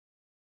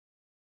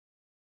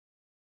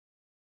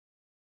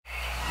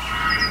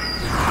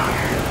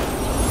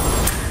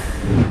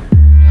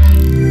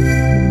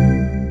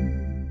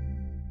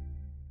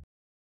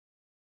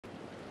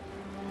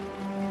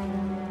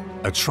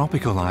A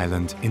tropical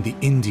island in the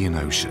Indian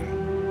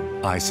Ocean,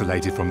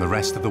 isolated from the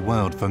rest of the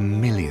world for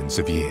millions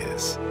of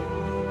years.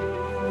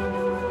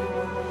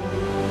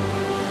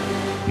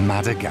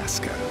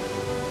 Madagascar.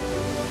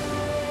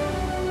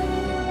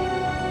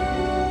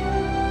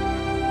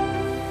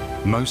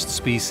 Most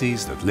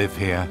species that live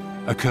here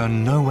occur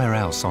nowhere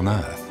else on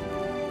Earth.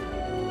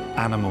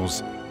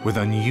 Animals with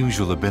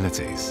unusual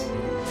abilities.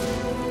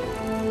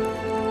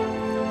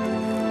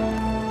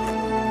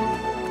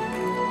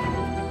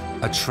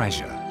 A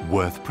treasure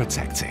worth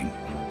protecting.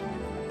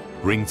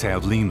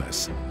 Ring-tailed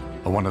lemurs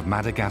are one of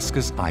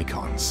Madagascar's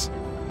icons.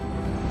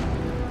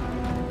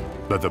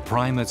 But the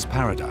primate's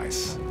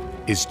paradise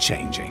is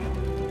changing.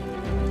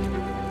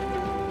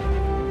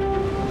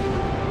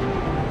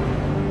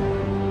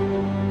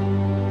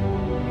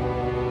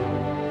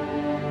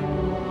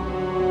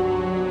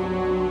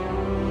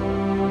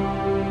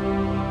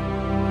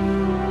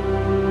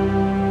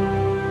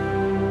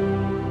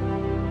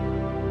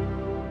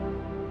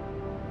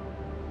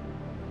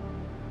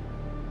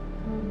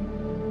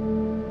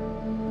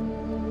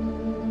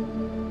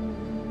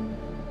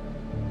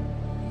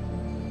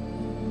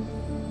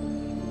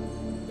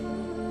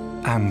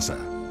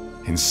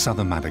 Anza, in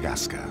southern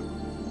Madagascar.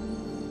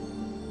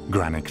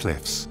 Granite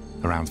cliffs,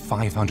 around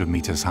 500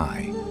 meters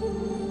high.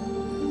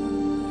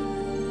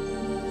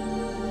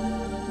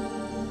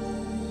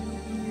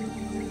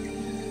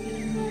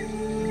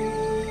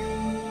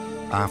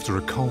 After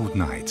a cold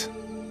night,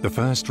 the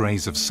first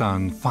rays of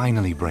sun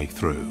finally break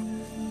through.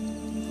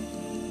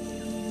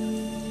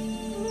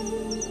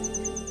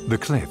 The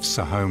cliffs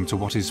are home to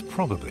what is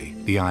probably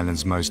the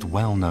island's most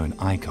well-known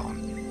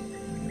icon,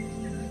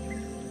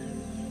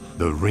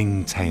 the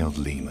ring-tailed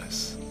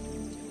lemurs.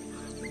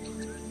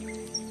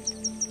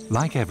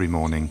 Like every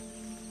morning,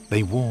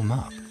 they warm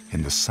up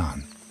in the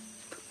sun.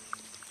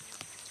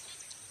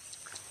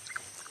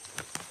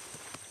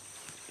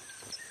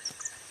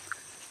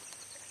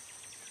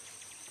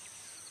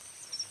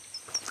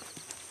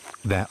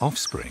 Their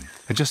offspring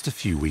are just a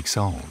few weeks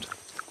old.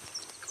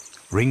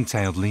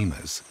 Ring-tailed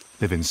lemurs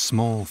live in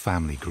small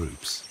family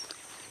groups.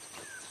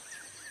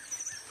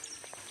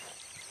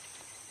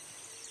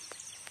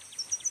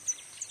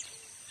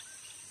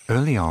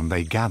 Early on,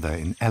 they gather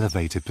in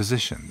elevated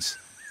positions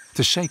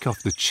to shake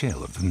off the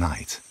chill of the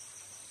night.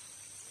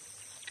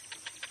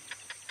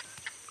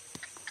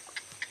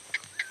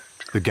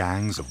 The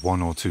gangs of 1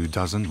 or 2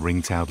 dozen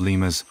ring-tailed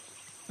lemurs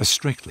are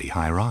strictly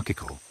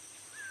hierarchical,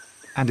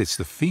 and it's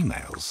the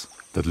females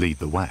that lead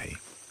the way.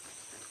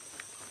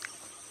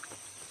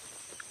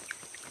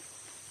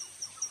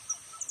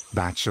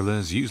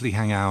 Bachelors usually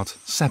hang out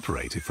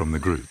separated from the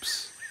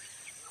groups.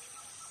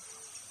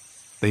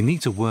 They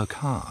need to work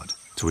hard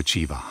to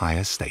achieve a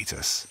higher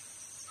status.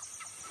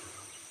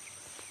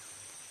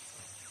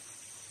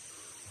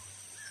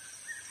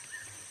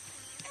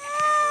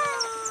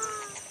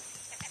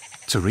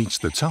 To reach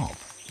the top,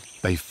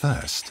 they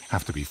first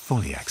have to be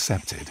fully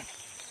accepted.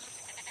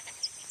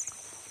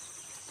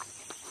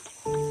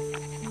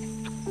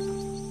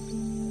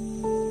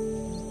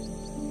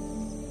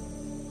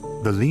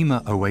 The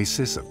lemur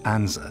oasis of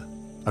Anza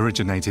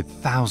originated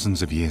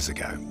thousands of years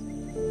ago.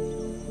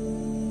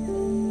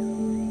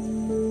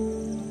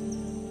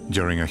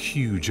 During a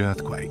huge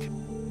earthquake,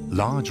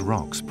 large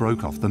rocks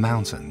broke off the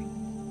mountain,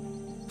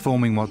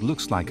 forming what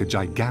looks like a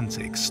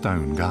gigantic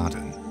stone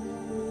garden.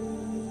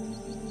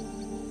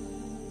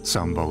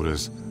 Some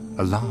boulders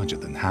are larger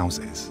than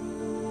houses.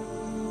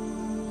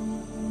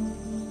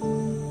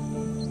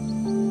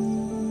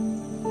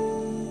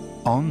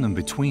 On and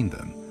between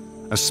them,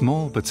 a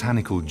small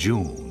botanical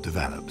jewel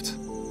developed.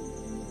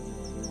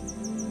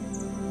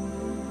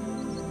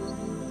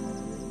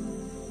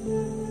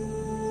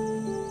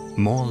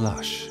 More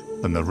lush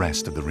than the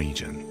rest of the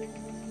region.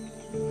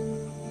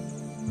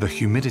 The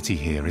humidity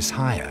here is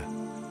higher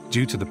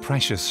due to the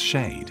precious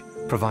shade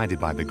provided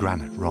by the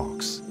granite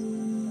rocks.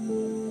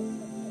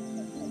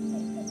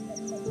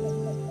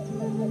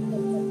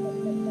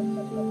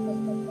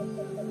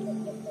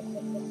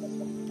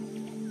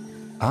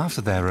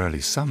 After their early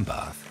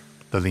sunbath,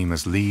 the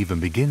lemurs leave and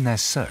begin their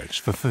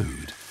search for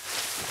food.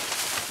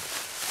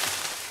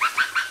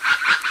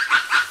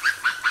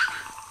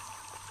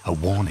 A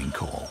warning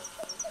call.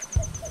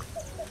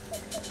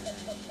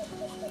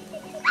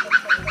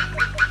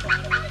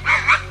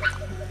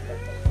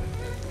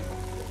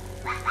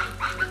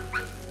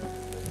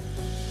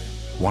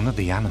 One of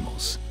the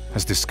animals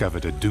has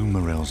discovered a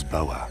Dumeril's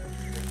boa.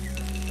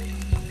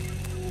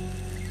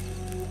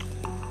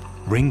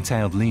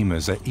 Ring-tailed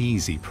lemurs are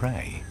easy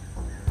prey.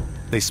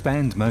 They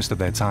spend most of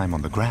their time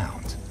on the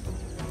ground,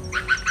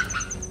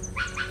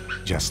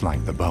 just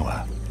like the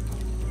boa.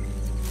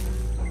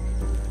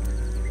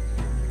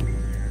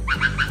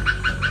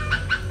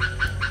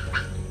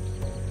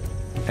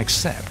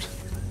 Except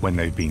when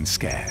they've been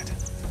scared.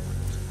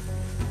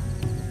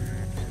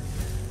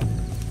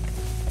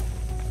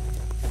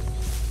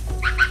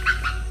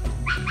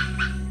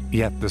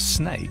 Yet the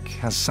snake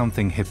has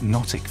something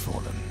hypnotic for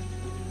them.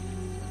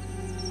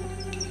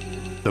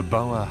 The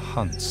boa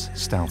hunts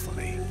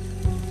stealthily.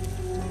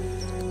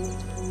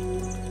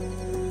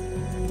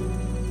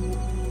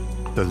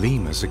 The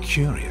lemurs are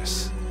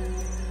curious,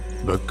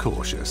 but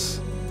cautious.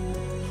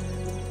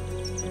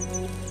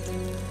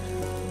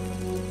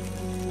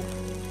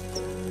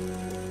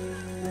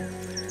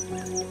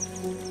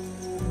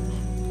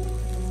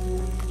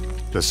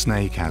 The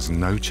snake has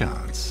no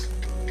chance,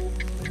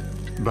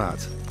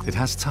 but it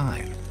has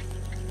time,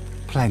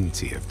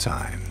 plenty of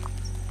time.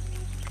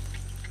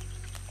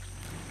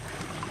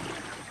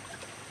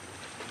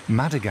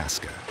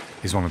 Madagascar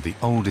is one of the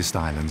oldest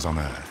islands on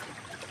Earth.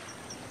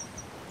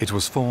 It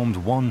was formed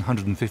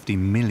 150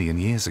 million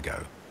years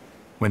ago,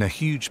 when a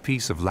huge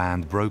piece of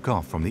land broke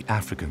off from the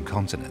African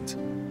continent.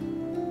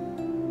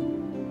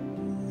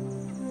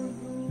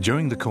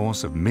 During the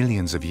course of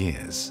millions of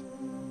years,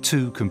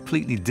 two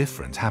completely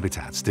different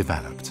habitats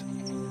developed.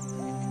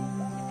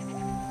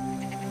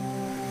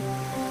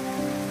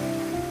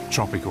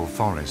 Tropical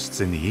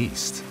forests in the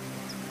east,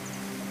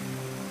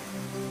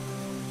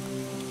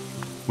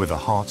 with a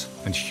hot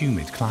and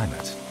humid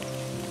climate.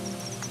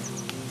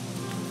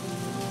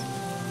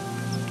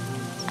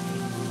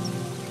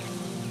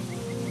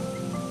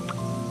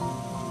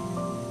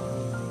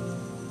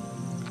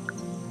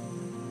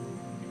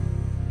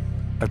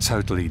 A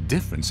totally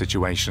different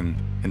situation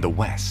in the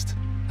west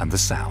and the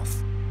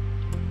south.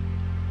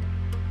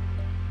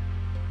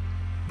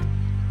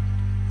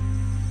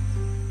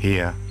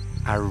 Here,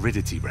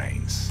 aridity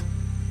reigns.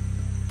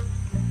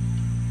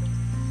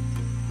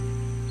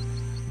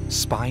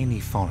 Spiny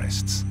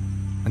forests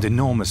and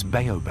enormous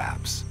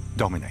baobabs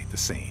dominate the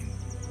scene.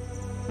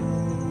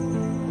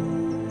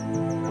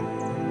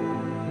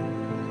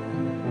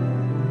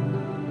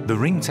 The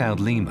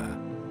ring-tailed lemur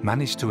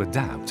managed to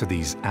adapt to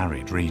these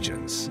arid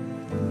regions.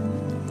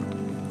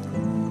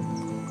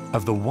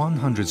 Of the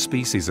 100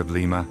 species of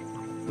lemur,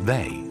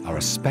 they are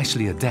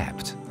especially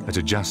adept at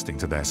adjusting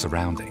to their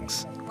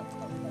surroundings.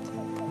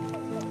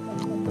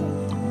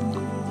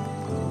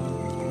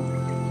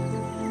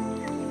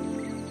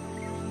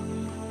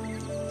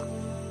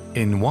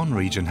 In one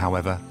region,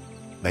 however,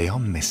 they are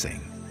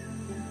missing.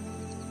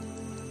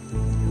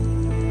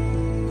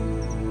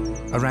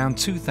 Around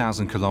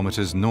 2,000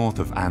 kilometers north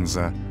of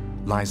Anza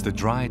lies the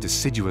dry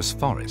deciduous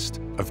forest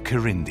of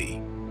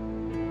Kirindi.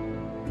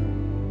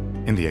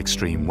 In the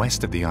extreme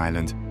west of the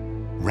island,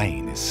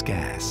 rain is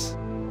scarce.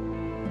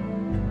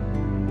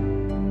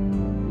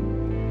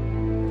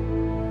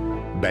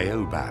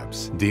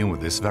 Baobabs deal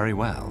with this very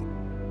well.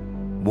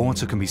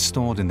 Water can be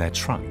stored in their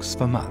trunks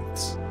for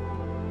months.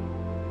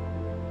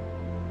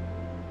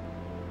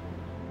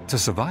 To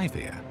survive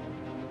here,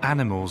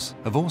 animals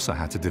have also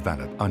had to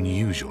develop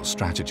unusual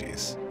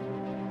strategies.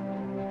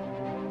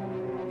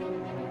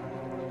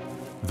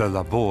 The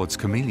Labord's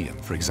chameleon,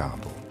 for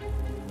example.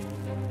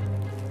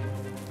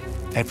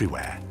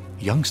 Everywhere,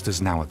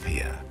 youngsters now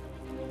appear.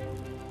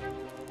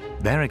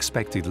 Their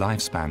expected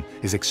lifespan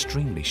is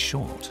extremely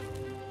short.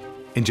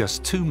 In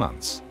just 2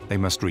 months, they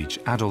must reach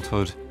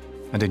adulthood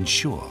and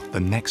ensure the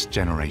next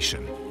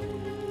generation.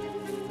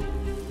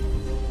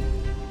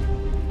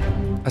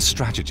 A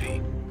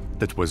strategy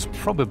that was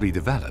probably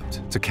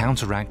developed to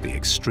counteract the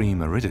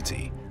extreme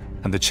aridity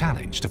and the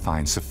challenge to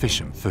find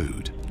sufficient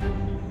food.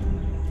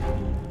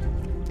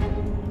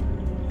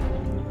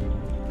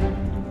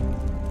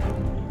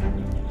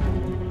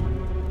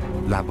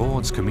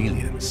 Labord's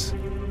chameleons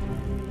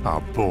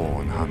are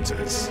born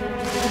hunters.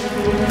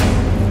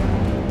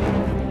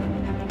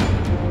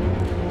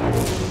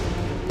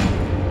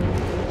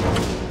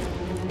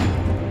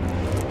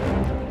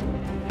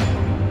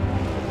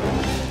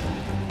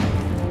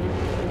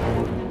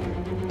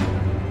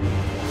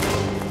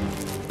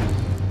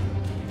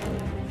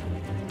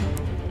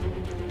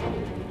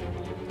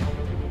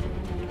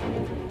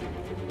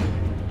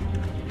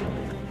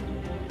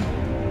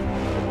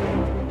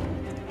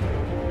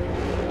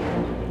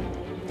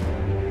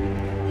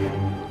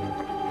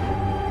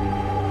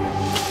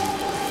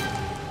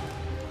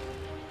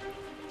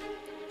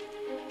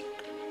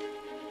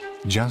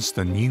 Just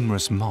the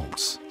numerous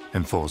molts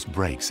enforce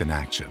brakes in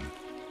action.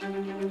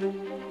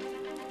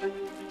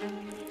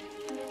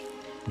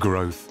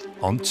 Growth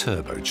on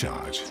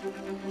turbocharge.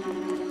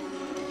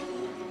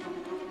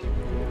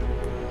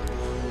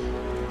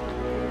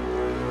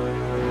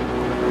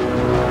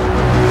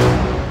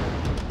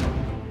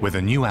 With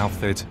a new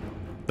outfit,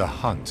 the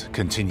hunt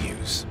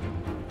continues.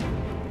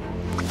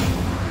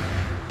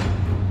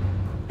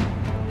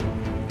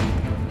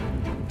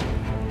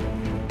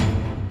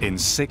 In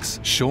 6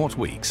 short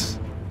weeks,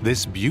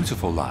 this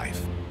beautiful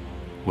life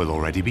will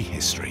already be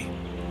history.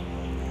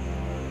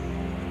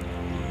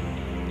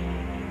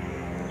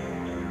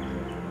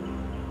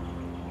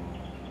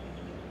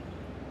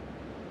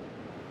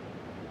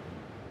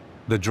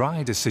 The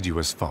dry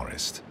deciduous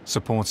forest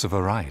supports a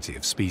variety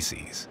of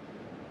species.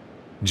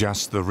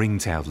 Just the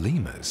ring-tailed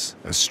lemurs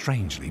are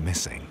strangely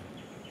missing.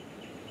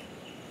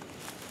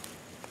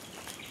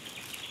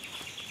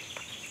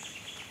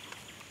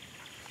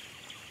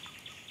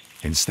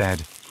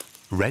 Instead,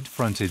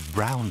 red-fronted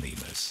brown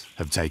lemurs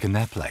have taken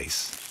their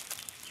place.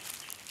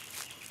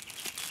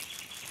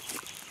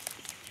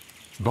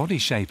 Body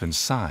shape and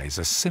size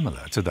are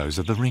similar to those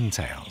of the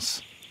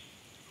ringtails.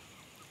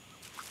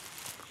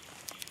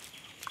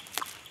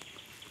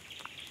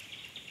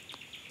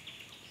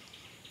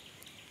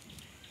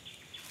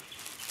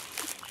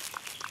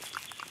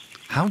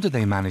 How do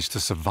they manage to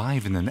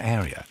survive in an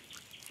area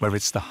where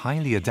it's the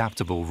highly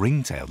adaptable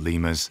ring-tailed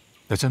lemurs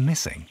that are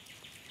missing?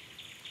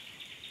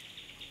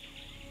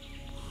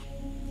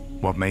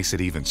 What makes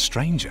it even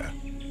stranger,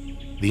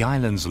 the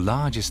island's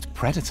largest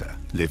predator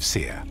lives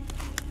here.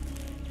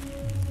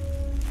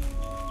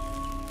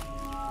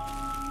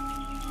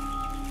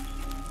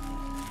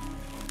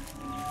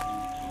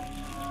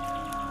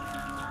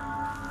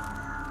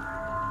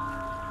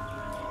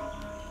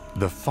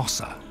 The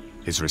fossa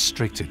is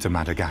restricted to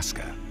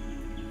Madagascar.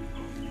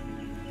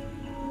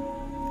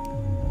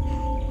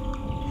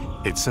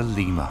 It's a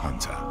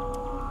lemur-hunter.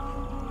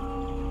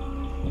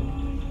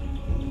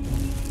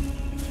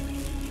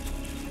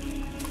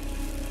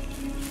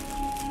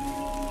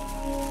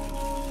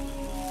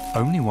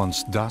 Only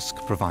once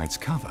dusk provides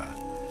cover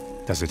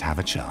does it have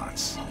a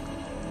chance.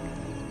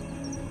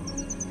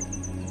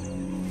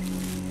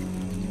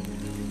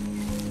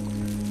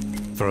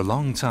 For a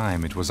long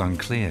time, it was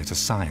unclear to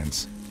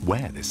science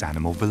where this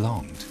animal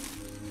belonged.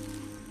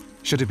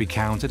 Should it be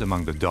counted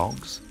among the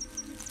dogs?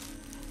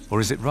 Or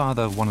is it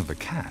rather one of the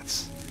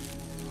cats?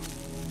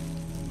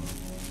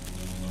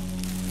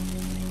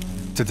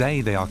 Today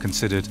they are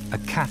considered a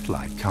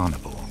cat-like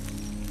carnivore.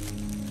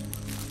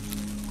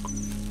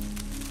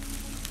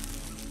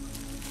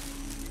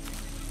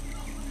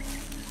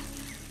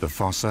 The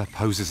fossa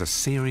poses a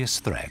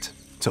serious threat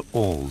to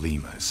all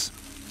lemurs.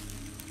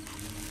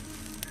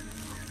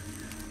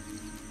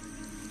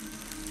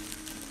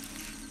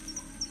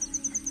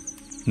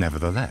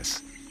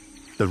 Nevertheless,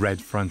 the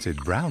red-fronted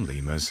brown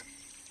lemurs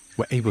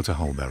were able to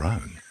hold their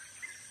own.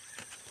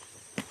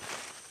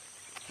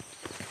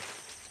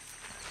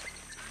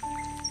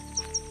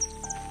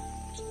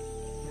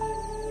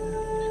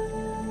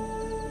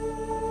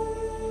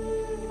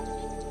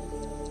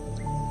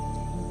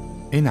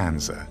 In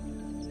Anza,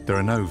 there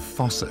are no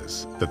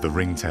fossas that the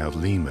ring-tailed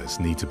lemurs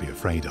need to be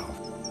afraid of.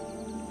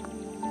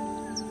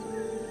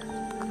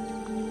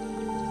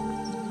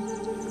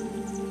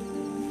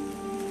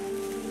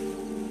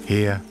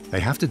 Here,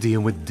 they have to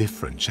deal with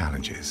different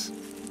challenges.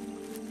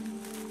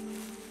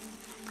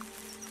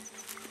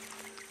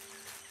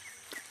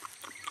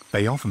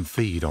 They often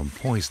feed on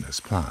poisonous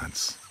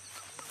plants.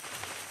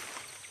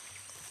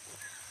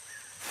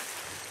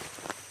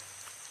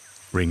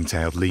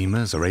 Ring-tailed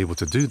lemurs are able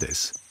to do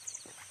this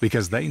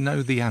because they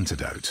know the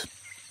antidote.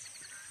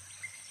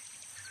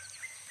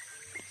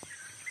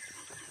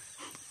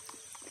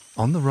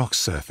 On the rock's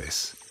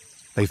surface,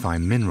 they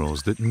find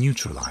minerals that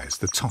neutralize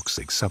the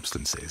toxic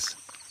substances.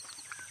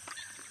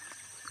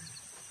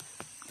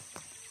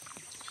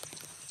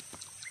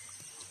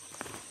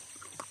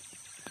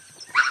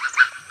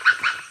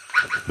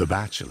 The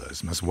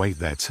bachelors must wait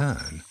their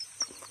turn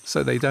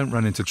so they don't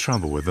run into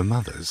trouble with the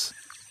mothers.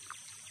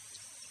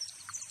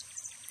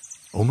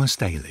 Almost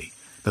daily,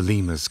 the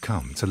lemurs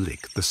come to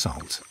lick the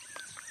salt.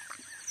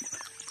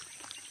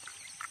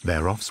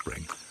 Their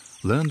offspring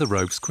learn the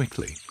ropes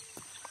quickly.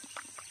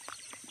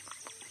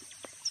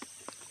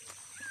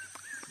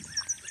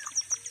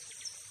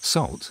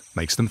 Salt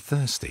makes them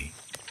thirsty.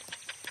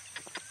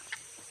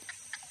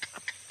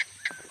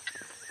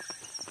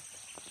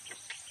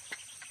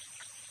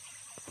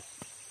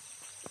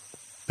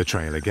 The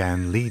trail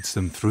again leads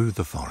them through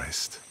the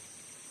forest.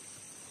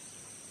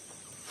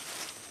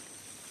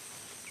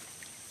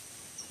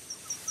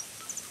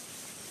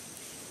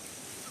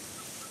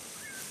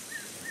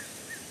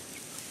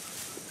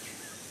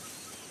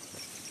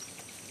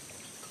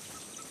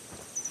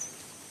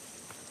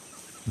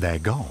 Their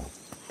goal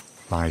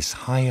lies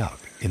high up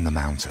in the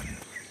mountain.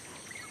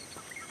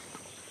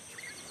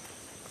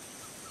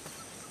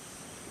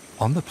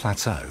 On the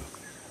plateau,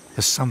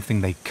 there's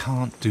something they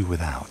can't do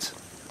without.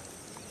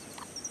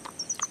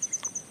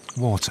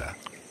 Water.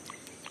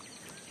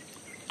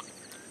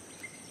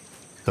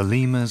 The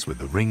lemurs with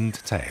the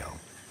ringed tail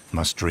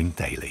must drink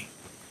daily.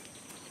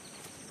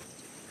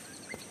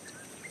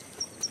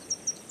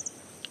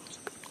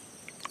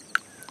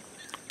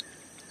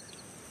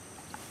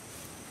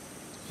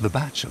 The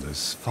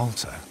bachelors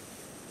falter.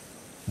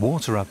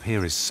 Water up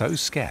here is so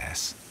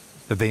scarce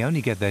that they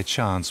only get their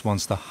chance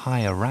once the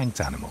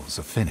higher-ranked animals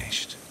are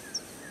finished.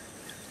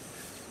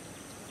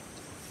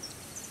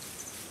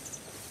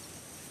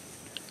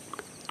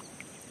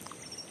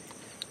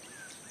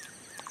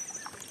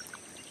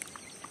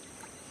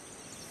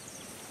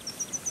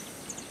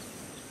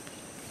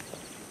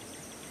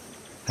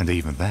 And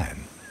even then,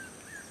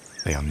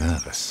 they are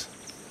nervous.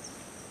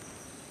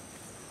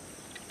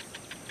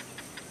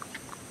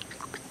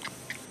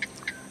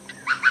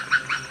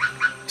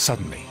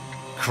 Suddenly,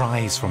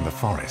 cries from the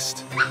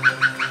forest.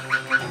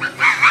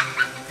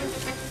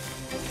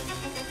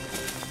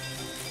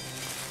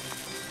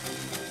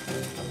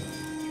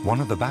 One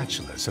of the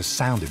bachelors has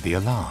sounded the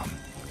alarm.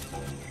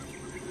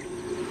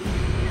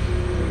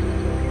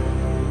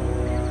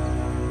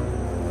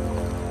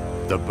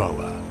 The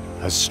boa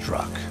has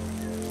struck.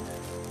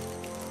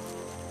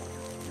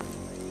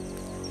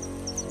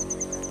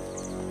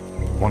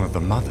 One of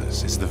the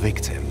mothers is the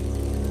victim.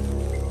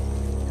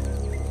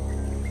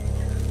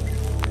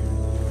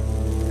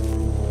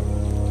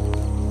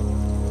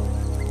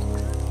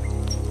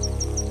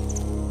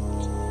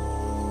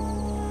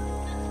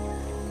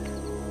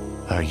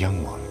 Her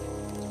young one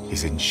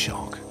is in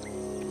shock.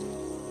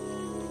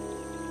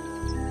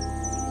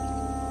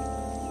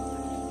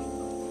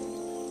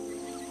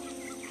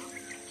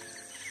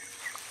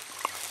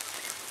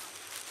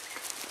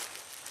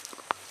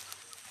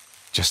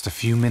 Just a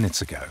few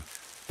minutes ago,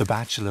 the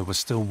bachelor was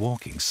still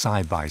walking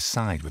side by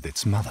side with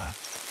its mother.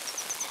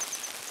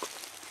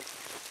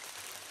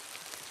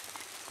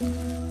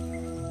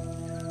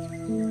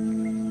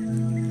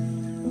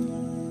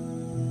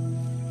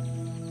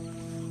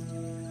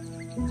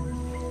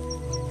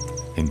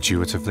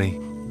 Intuitively,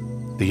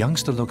 the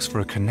youngster looks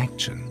for a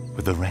connection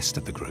with the rest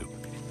of the group.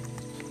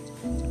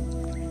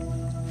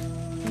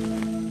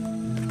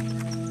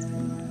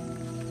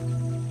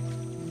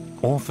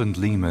 Orphaned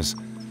lemurs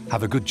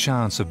have a good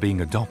chance of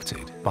being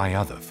adopted by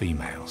other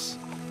females.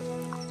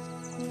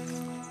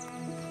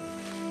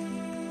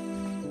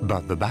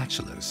 But the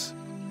bachelors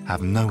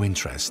have no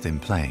interest in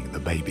playing the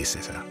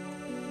babysitter.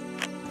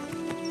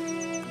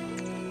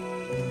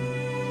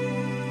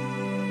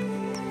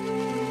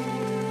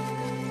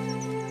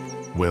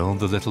 Will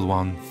the little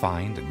one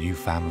find a new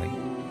family?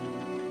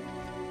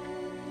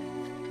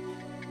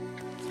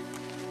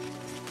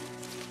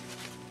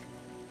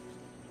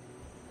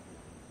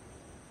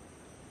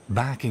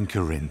 Back in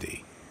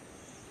Corindi,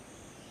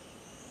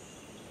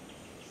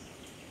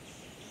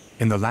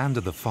 in the land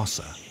of the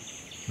Fossa,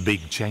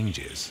 big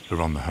changes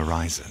are on the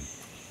horizon.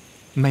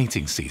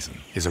 Mating season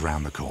is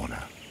around the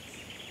corner.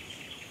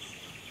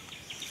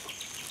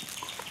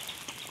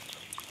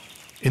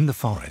 In the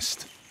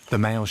forest, the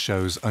male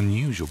shows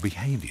unusual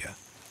behavior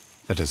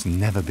that has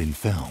never been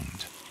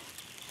filmed.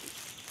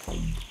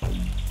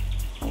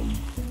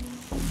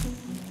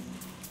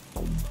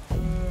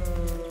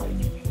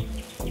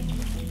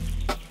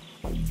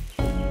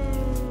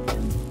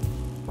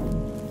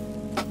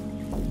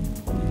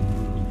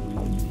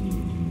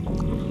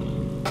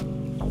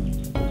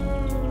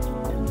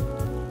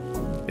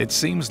 It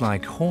seems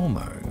like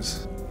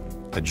hormones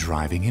are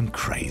driving him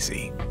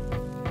crazy.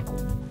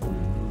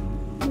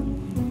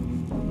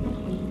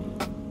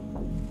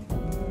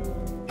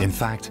 In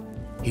fact,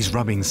 he's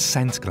rubbing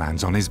scent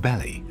glands on his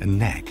belly and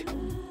neck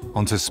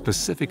onto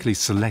specifically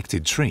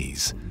selected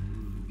trees,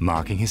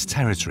 marking his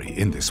territory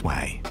in this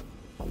way.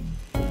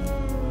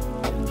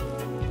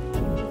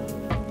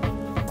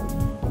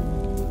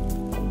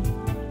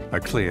 A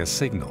clear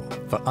signal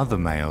for other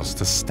males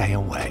to stay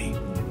away.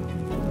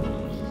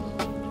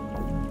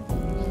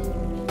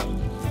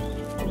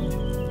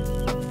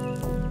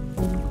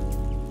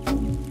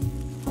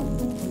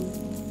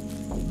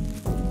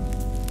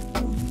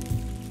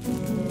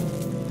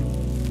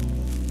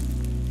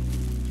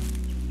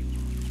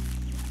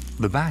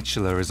 The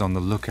bachelor is on the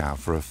lookout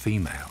for a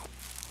female.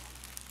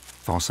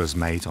 Fossas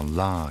mate on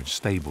large,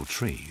 stable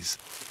trees.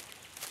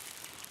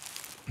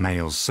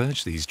 Males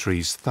search these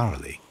trees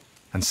thoroughly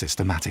and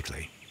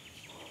systematically.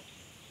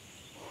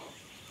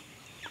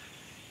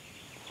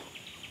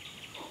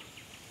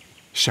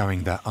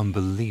 Showing their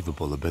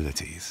unbelievable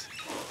abilities.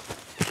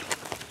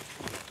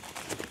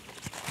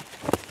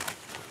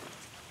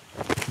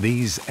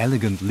 These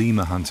elegant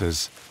lemur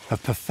hunters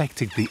have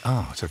perfected the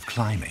art of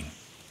climbing.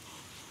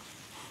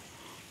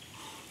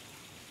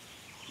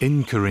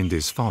 In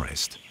Corindi's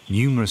forest,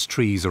 numerous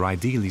trees are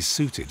ideally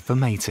suited for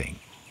mating.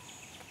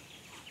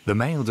 The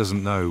male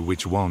doesn't know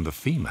which one the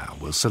female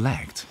will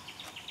select.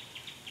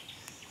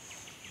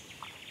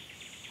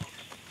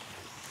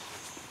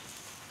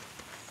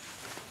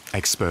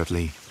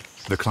 Expertly,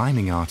 the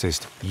climbing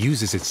artist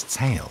uses its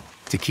tail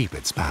to keep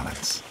its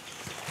balance.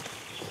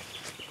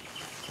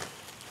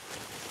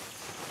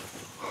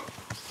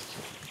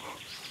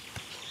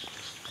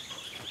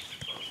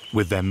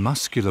 With their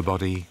muscular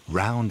body,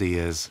 round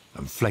ears,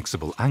 and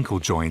flexible ankle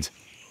joint,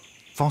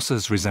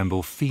 fossas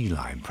resemble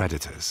feline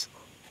predators.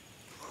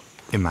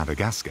 In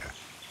Madagascar,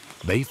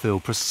 they fill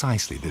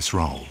precisely this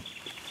role.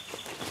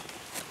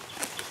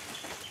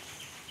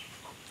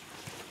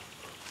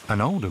 An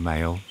older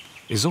male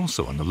is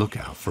also on the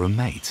lookout for a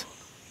mate.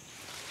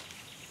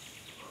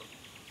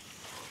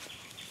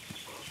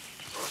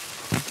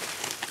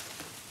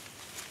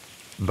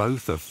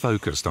 Both are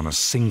focused on a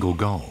single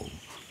goal: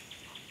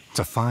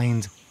 to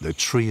find the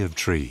tree of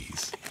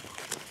trees.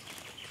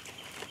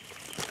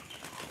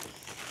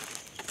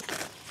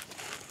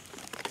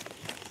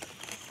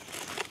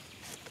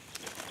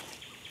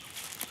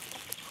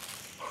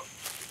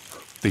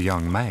 The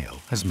young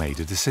male has made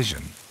a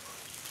decision.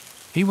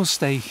 He will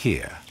stay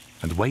here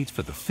and wait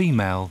for the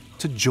female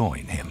to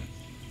join him.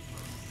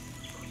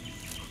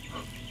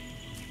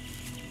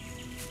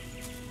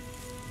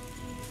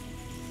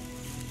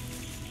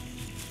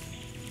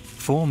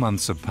 Four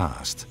months have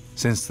passed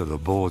since the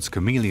Laborde's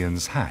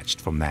chameleons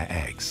hatched from their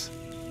eggs.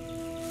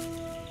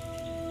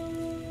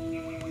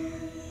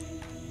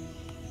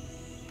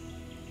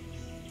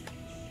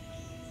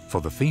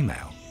 For the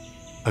female,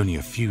 only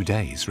a few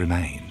days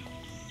remain.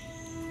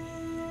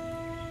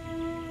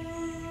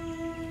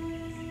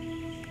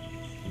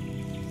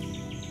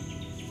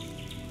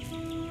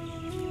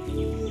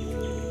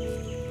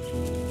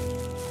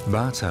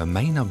 But her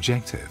main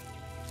objective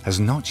has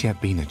not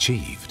yet been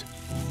achieved.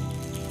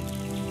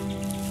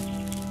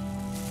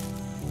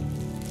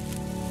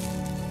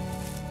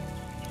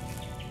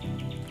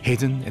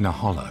 hidden in a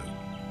hollow.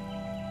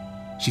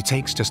 She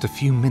takes just a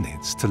few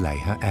minutes to lay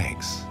her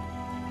eggs.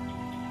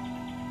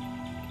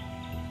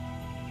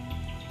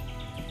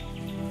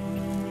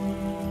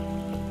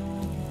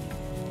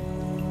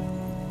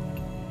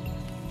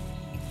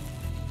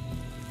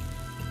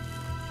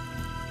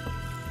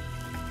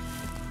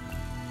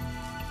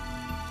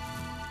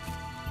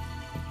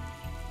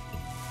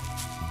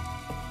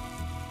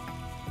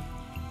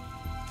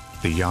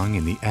 The young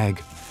in the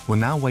egg will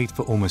now wait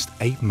for almost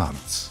 8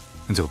 months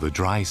until the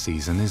dry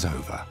season is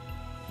over.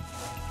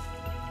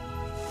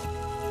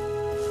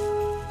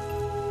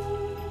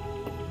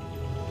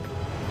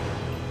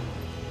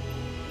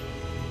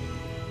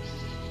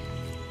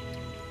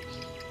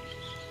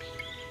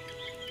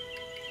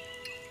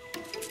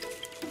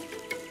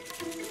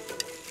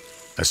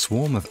 A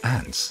swarm of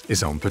ants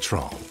is on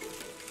patrol.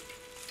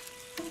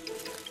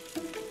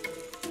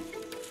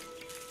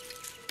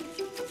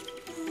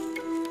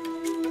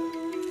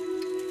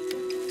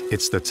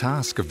 It's the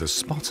task of the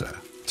spotter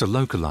to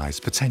localize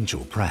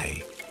potential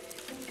prey.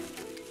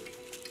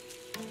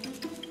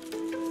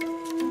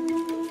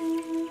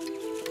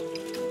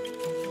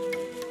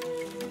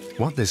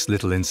 What this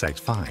little insect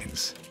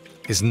finds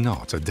is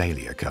not a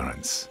daily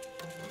occurrence.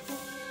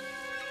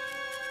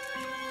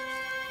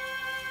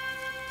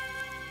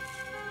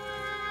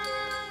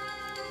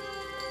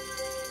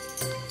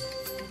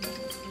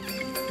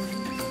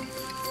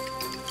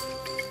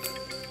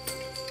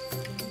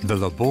 The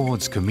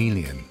Labord's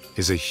chameleon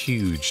is a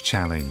huge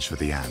challenge for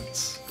the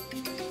ants.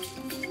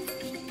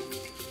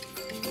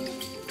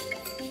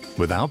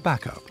 Without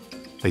backup,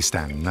 they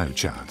stand no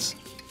chance.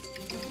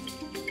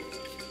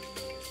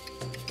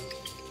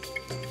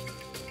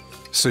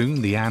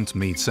 Soon the ant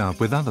meets up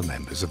with other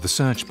members of the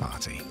search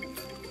party.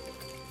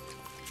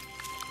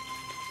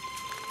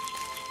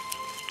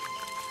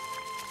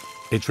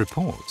 It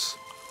reports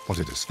what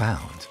it has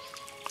found.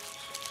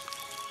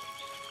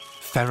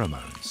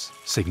 Pheromones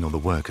signal the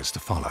workers to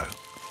follow.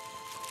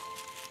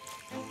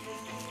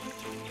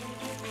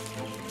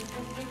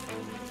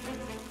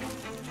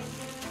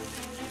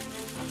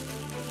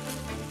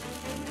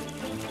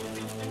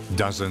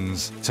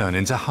 Dozens turn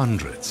into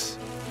hundreds.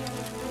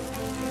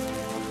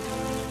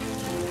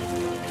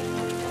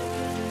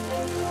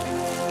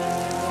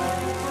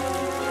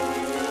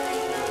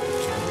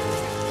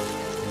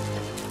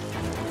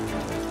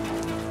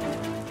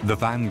 The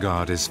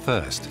vanguard is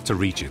first to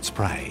reach its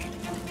prey.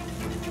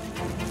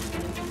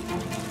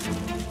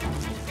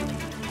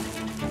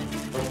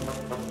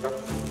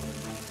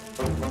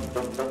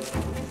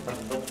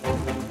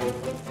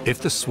 If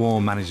the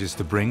swarm manages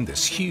to bring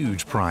this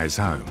huge prize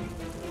home,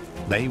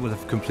 they will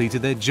have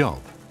completed their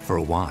job for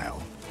a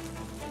while.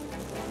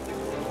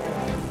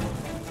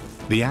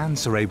 The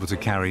ants are able to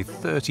carry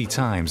 30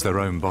 times their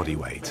own body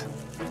weight.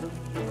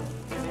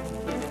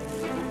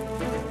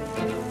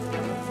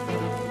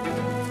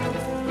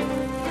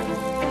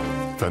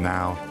 For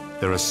now,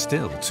 there are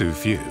still too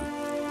few.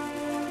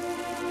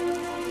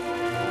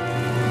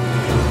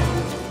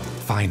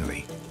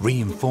 Finally,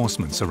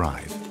 reinforcements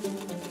arrive.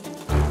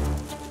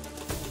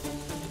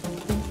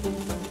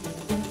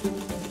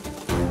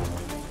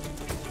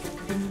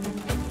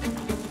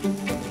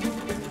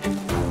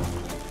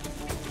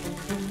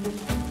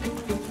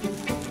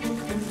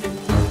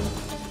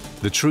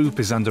 The troop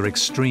is under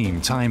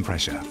extreme time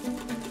pressure.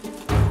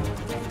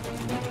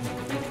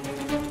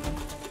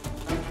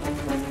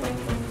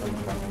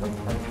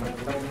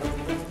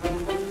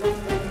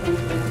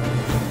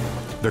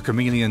 The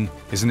chameleon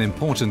is an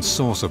important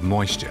source of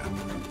moisture,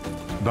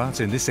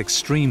 but in this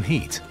extreme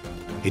heat,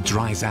 it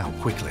dries out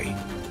quickly.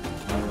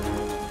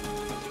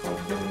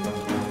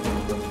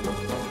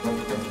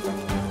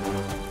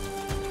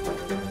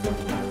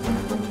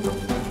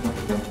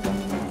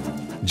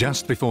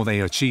 Just before they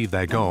achieve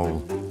their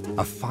goal,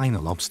 a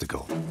final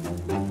obstacle.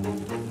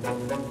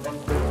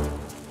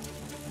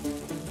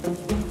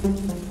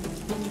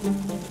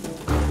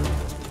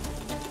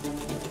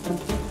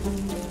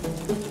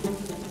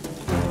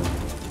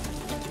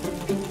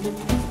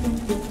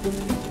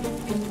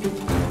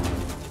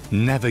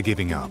 Never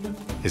giving up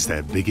is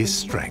their biggest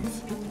strength.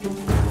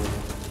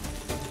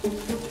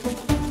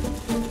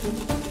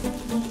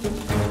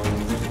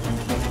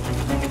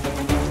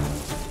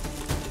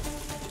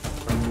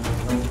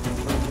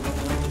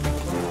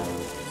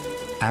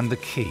 And the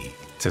key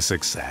to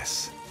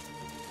success.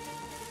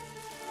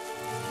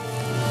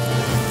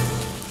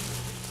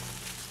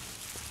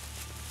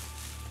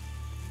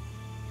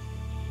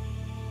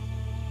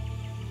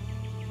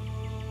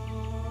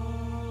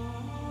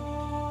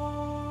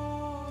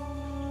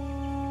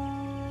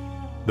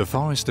 The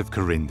forest of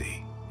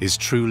Corindi is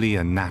truly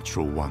a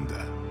natural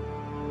wonder,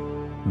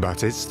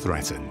 but it's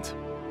threatened.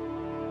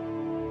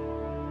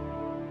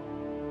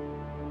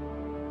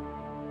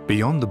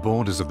 Beyond the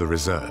borders of the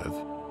reserve,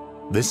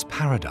 this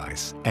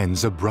paradise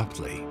ends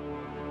abruptly.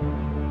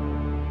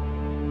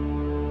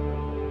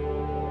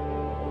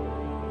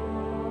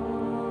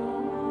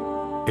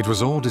 It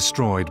was all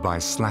destroyed by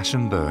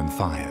slash-and-burn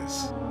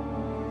fires.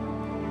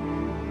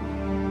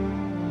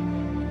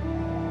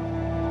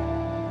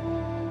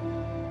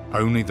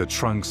 Only the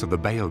trunks of the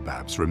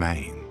baobabs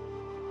remain,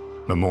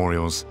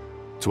 memorials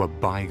to a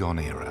bygone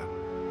era.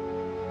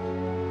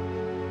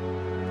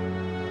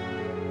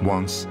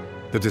 Once,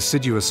 the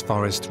deciduous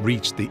forest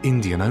reached the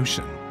Indian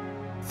Ocean,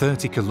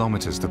 30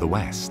 kilometers to the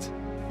west.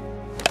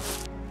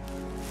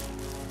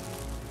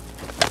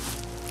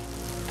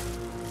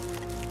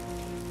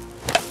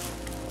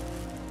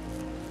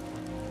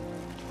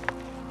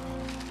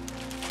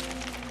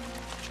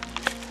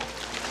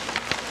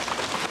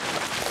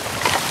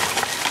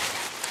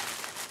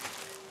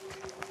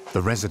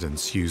 The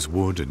residents use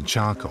wood and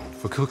charcoal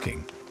for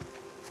cooking.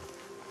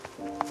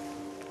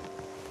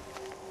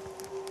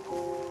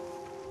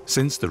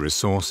 Since the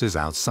resources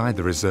outside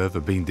the reserve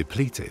have been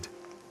depleted,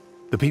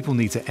 the people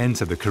need to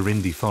enter the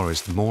Karindi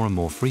forest more and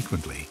more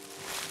frequently.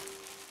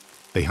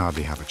 They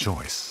hardly have a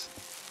choice.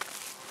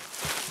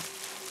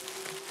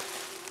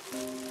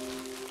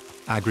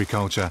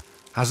 Agriculture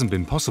hasn't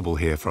been possible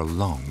here for a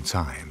long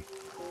time.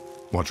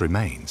 What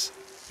remains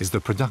is the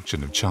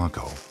production of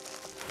charcoal.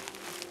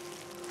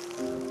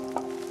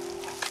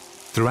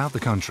 Throughout the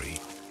country,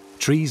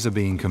 trees are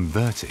being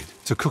converted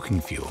to cooking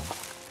fuel.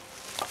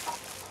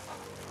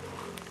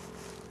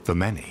 For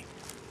many,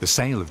 the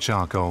sale of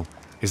charcoal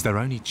is their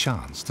only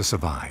chance to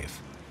survive.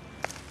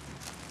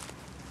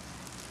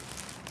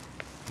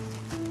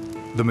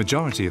 The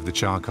majority of the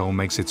charcoal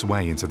makes its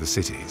way into the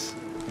cities.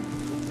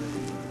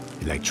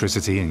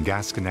 Electricity and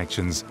gas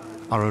connections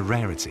are a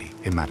rarity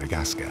in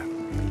Madagascar.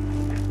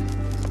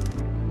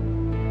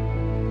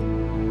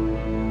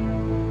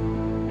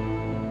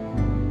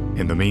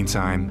 In the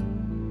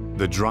meantime,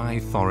 the dry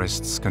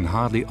forests can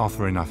hardly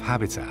offer enough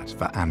habitat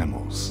for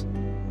animals.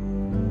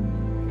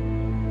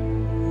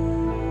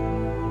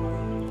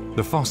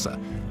 The Fossa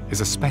is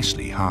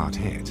especially hard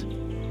hit.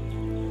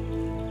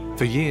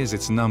 For years,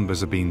 its numbers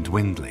have been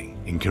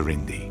dwindling in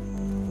Karindi.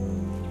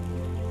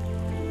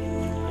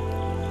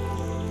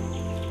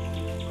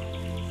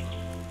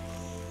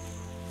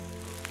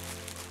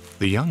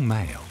 The young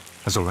male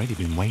has already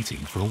been waiting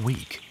for a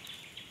week.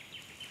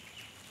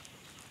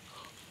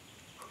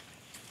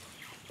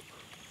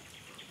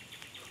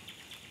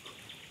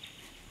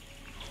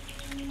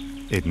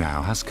 It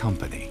now has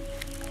company.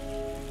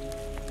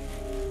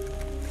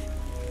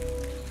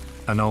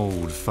 An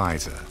old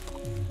fighter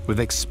with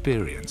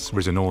experience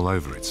written all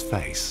over its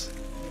face.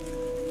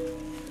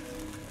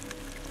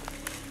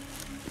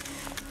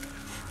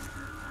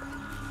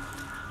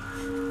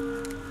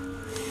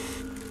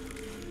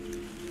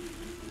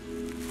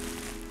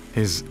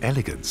 His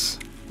elegance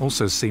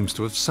also seems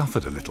to have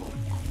suffered a little.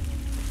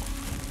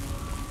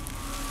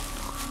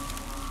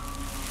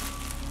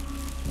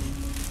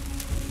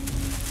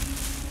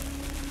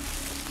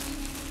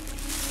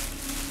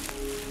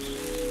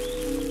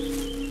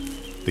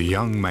 The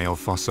young male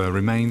Fossa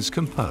remains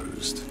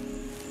composed.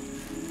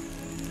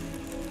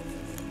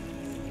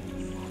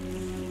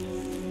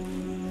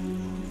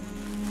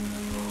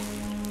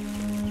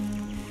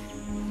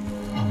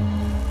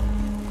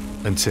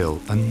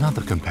 Until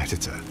another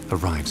competitor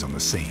arrives on the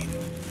scene.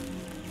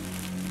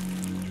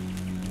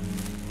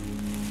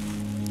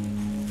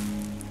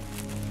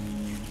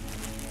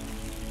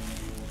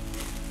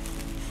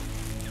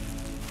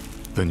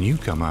 The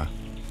newcomer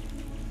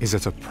is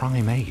at a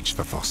prime age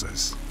for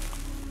Fossas.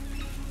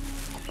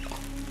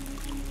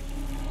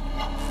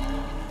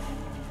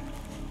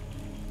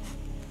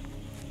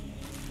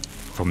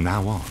 From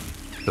now on,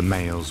 the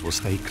males will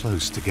stay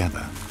close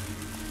together.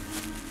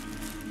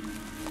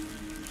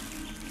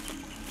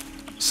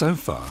 So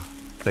far,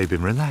 they've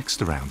been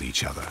relaxed around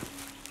each other.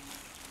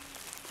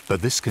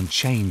 But this can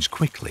change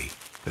quickly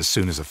as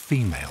soon as a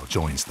female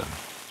joins them.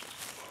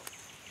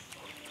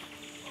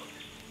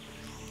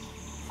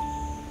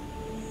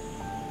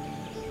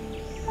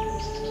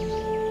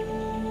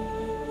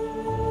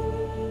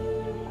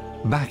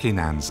 Back in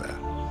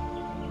Anza,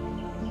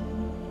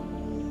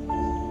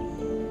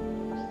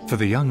 for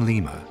the young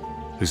lemur,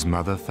 whose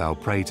mother fell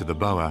prey to the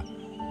boa,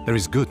 there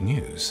is good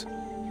news.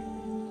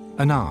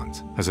 An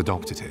aunt has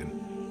adopted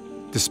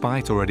him,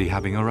 despite already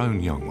having her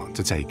own young one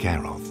to take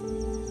care of.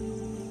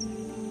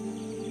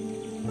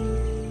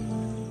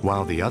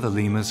 While the other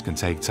lemurs can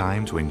take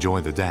time to enjoy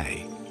the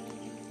day,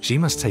 she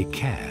must take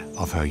care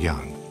of her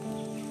young.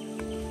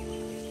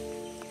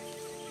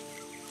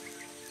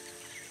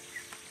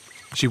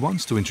 She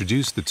wants to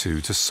introduce the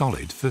two to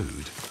solid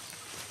food.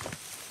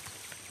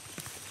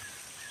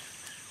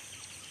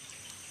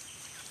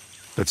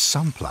 But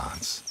some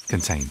plants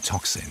contain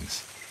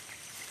toxins.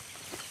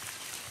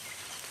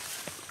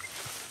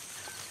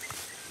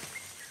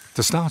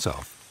 To start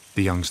off,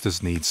 the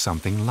youngsters need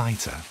something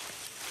lighter.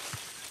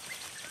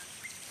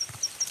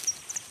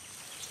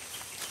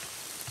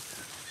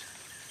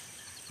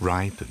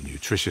 Ripe and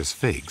nutritious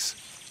figs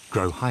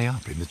grow high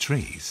up in the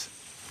trees.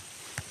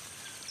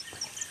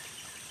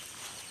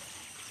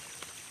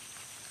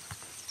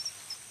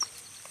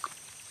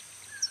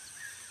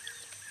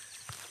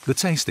 The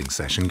tasting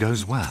session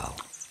goes well.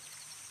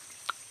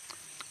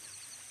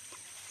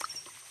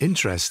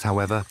 Interest,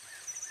 however,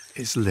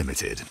 is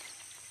limited.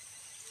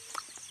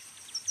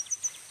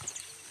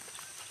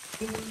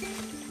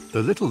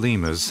 the little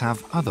lemurs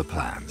have other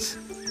plans.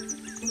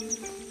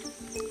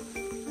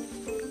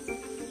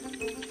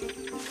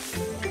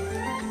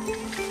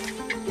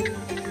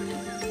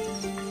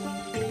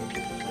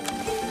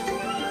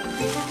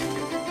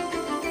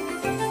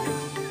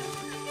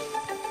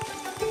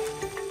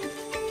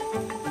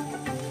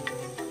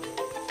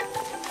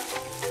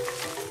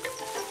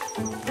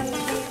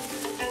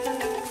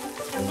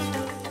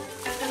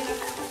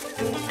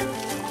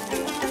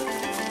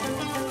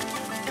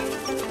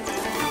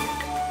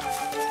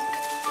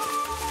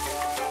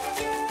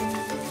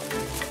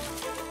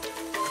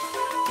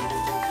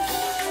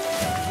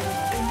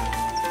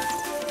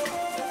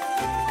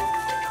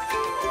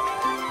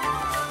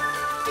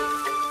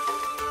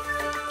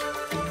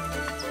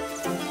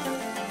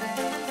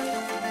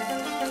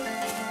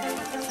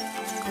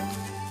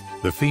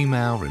 The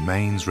female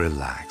remains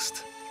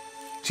relaxed.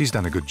 She's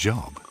done a good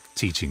job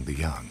teaching the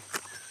young.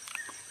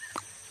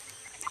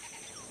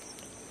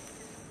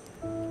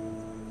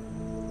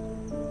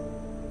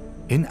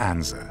 In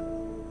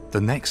Anza, the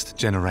next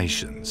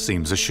generation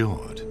seems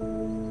assured.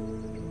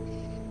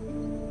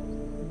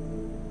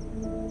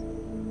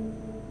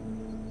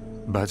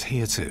 But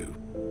here too,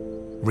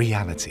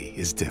 reality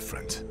is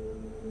different.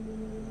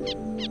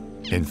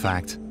 In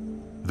fact,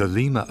 the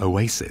lemur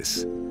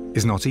oasis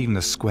is not even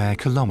a square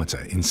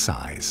kilometre in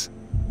size,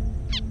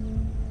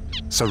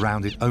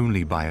 surrounded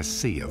only by a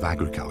sea of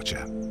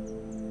agriculture.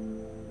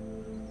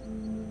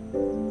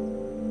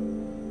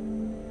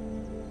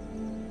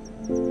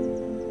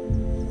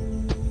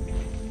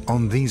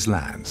 On these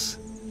lands,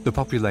 the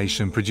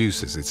population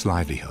produces its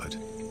livelihood.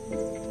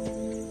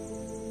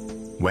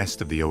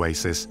 West of the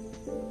oasis,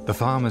 the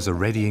farmers are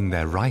readying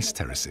their rice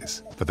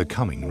terraces for the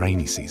coming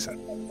rainy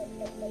season.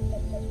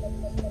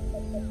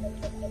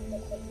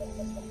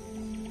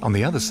 On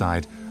the other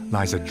side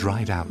lies a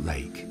dried-out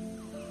lake.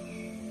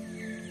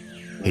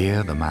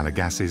 Here, the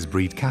Malagasys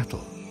breed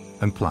cattle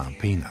and plant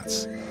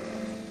peanuts.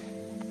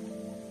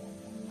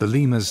 The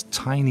lemur's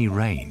tiny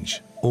range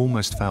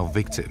almost fell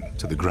victim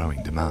to the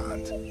growing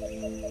demand.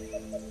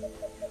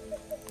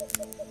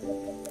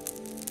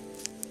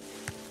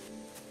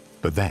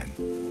 But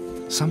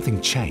then,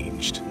 something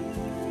changed.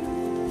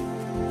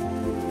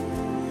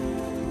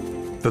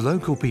 The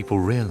local people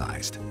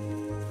realized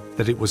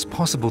that it was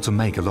possible to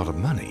make a lot of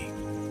money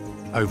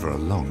over a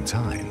long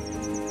time.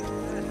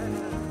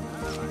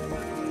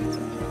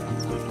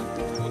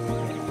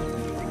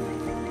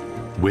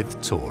 With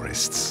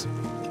tourists.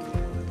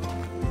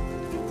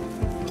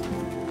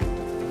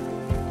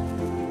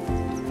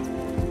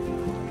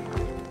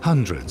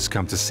 Hundreds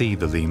come to see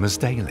the lemurs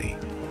daily.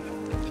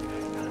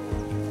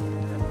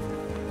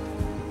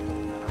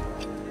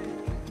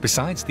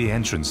 Besides the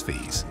entrance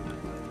fees,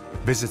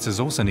 visitors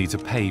also need to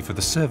pay for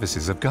the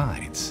services of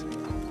guides.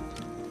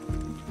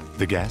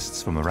 The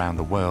guests from around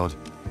the world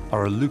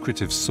are a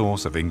lucrative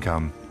source of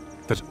income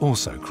that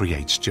also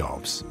creates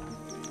jobs.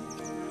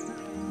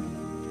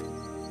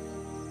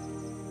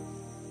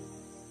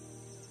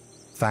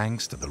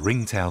 Thanks to the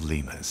ring-tailed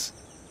lemurs,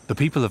 the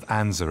people of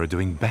Anza are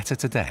doing better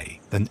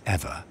today than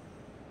ever.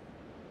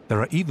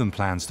 There are even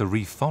plans to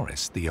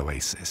reforest the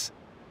oasis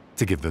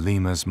to give the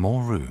lemurs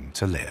more room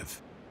to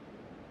live.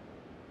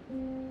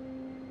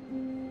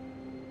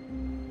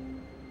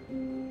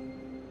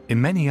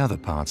 In many other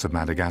parts of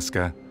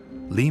Madagascar,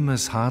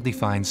 lemurs hardly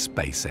find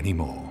space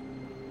anymore.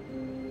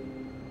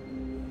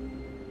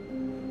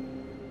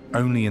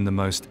 Only in the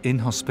most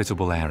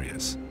inhospitable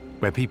areas,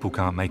 where people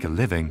can't make a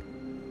living,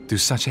 do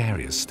such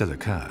areas still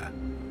occur.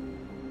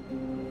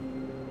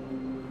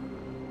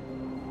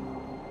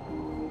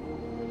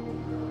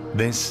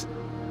 This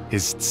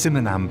is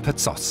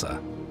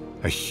Fossa,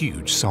 a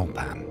huge salt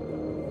pan.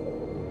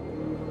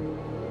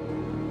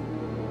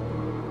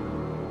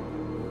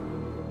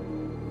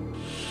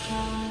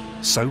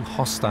 So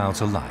hostile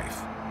to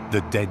life,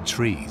 the dead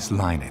trees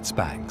line its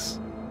banks.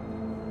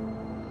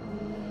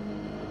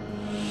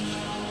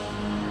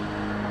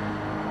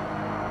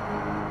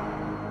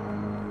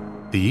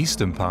 The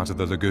eastern part of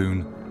the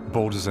lagoon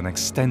borders an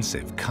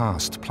extensive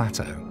karst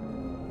plateau.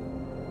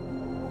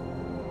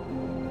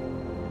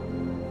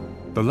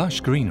 The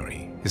lush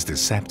greenery is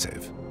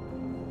deceptive.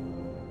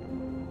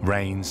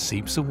 Rain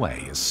seeps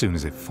away as soon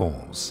as it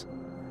falls.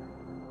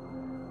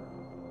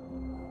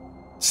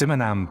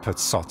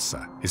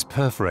 Fossa is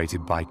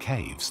perforated by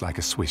caves like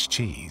a Swiss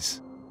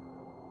cheese.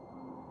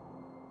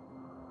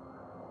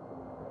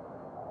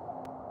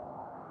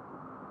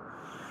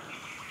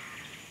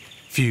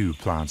 Few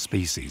plant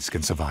species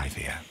can survive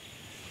here.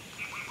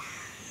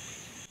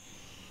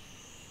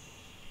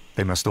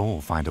 They must all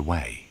find a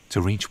way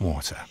to reach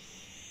water.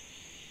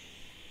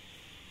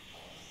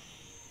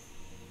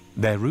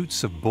 Their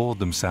roots have bored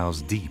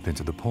themselves deep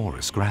into the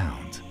porous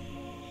ground.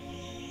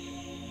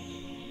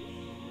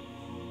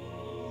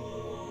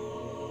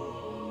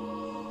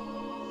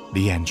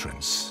 The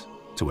entrance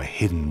to a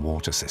hidden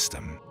water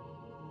system.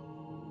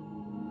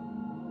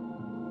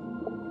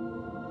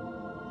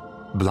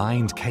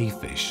 Blind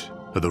cavefish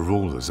are the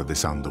rulers of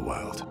this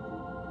underworld.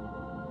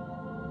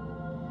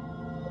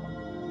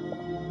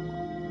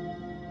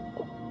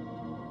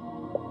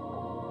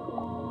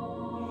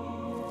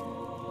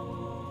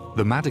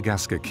 The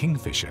Madagascar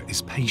kingfisher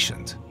is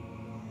patient.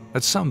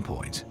 At some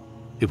point,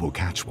 it will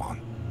catch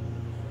one.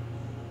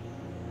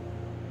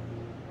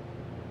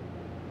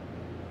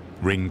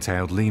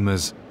 Ring-tailed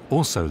lemurs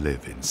also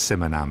live in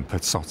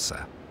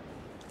Fossa.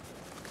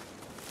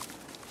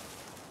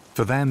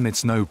 For them,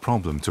 it's no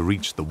problem to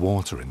reach the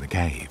water in the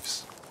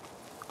caves.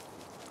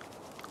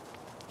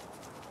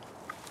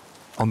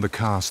 On the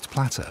karst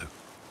plateau,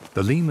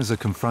 the lemurs are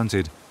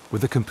confronted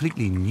with a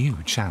completely new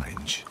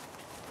challenge.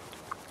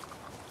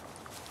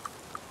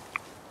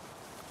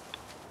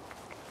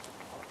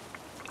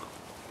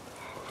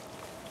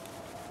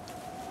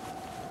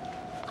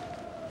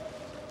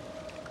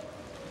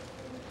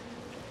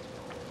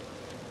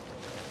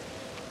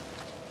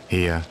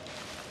 Here,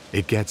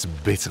 it gets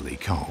bitterly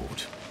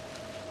cold.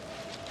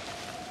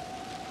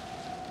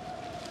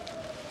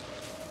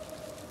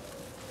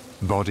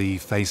 Body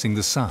facing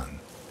the sun,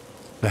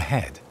 the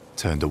head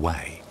turned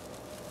away.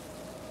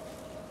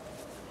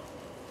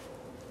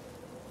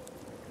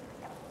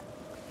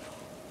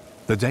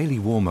 The daily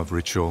warm-up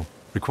ritual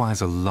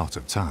requires a lot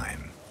of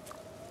time.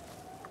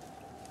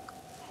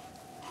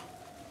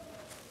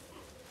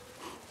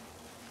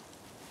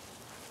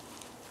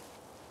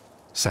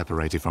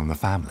 Separated from the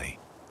family,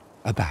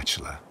 a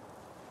bachelor.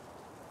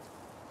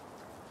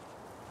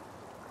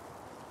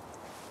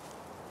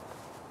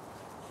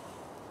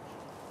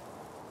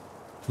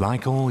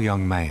 Like all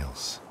young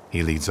males,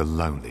 he leads a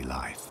lonely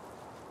life.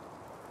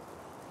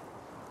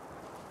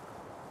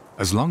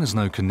 As long as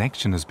no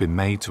connection has been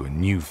made to a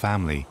new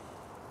family,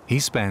 he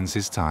spends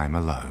his time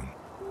alone.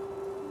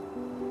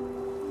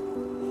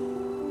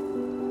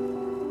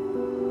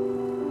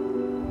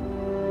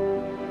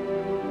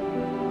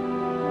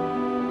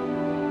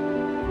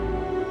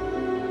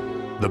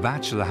 The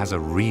bachelor has a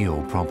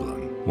real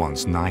problem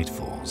once night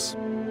falls.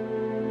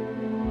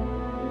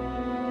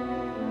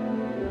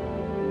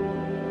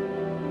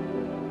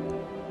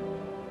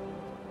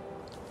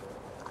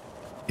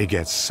 It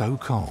gets so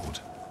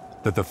cold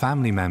that the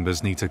family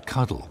members need to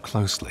cuddle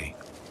closely.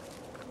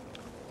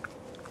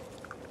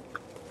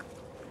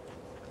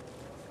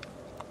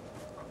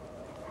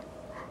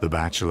 The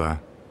bachelor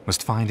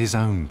must find his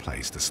own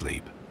place to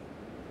sleep.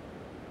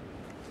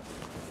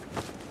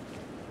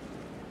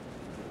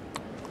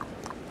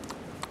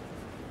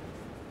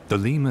 The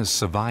lemurs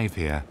survive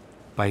here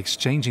by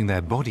exchanging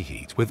their body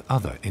heat with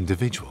other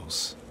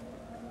individuals.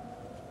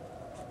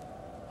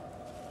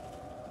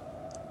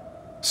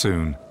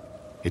 Soon,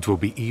 it will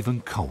be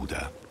even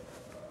colder.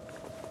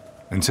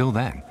 Until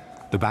then,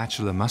 the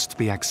bachelor must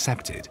be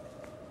accepted,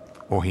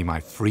 or he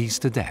might freeze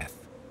to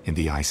death in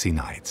the icy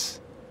nights.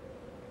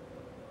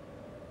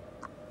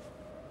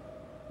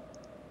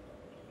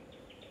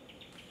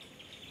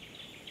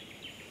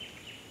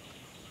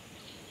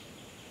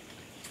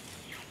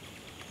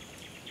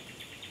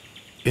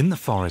 In the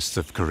forests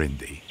of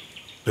Karindi,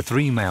 the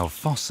 3 male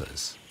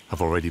Fossas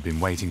have already been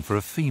waiting for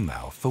a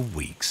female for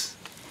weeks.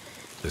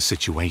 The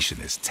situation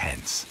is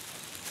tense.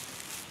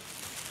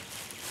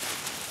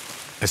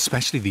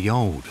 Especially the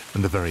old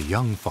and the very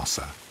young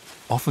Fossa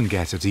often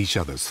get at each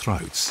other's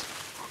throats.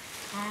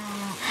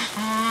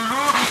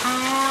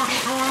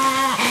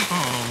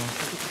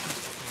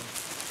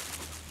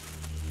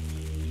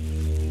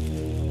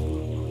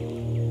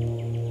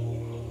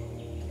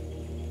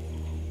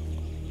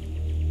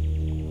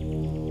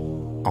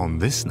 On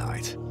this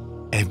night,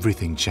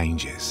 everything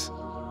changes.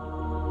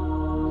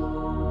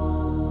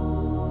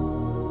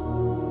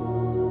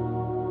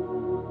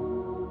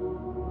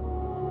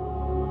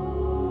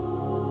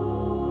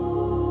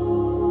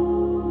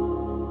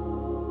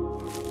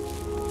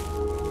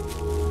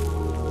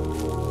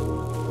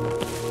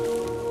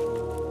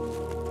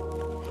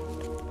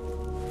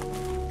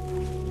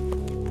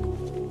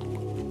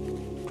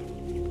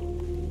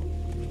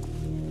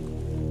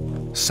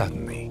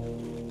 Suddenly,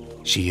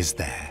 she is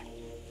there.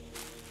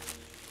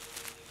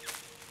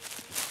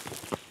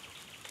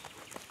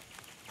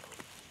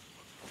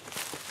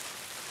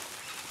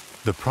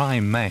 The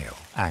prime male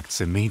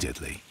acts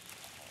immediately.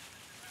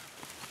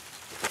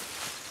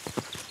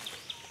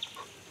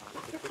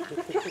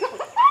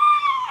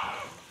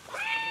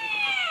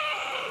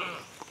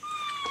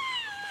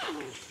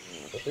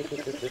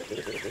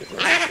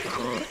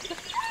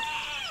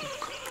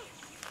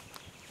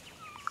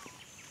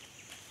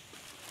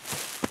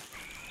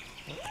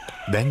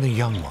 Then the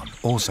young one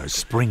also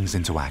springs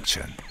into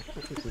action.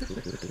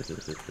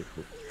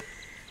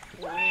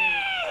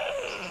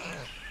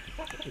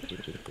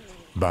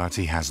 But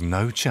he has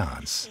no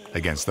chance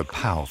against the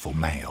powerful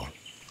male.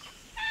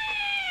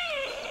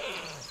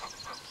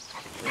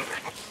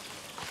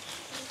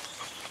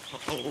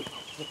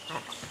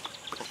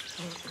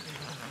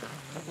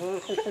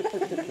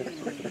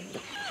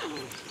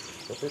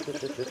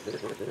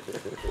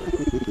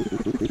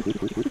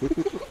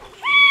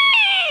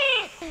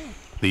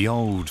 The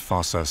old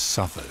Fossa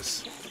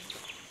suffers.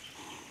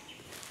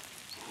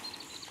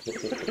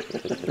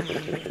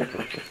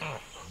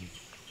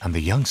 And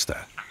the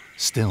youngster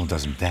still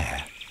doesn't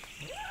dare.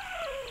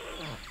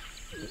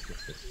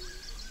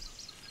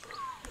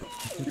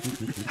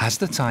 Has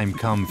the time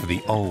come for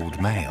the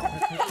old male?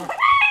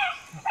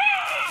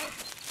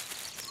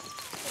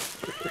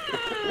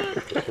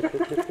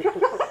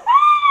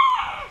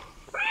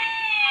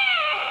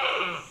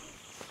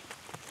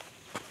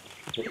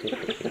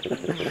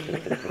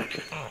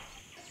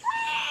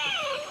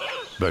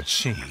 But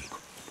she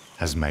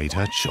has made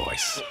her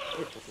choice.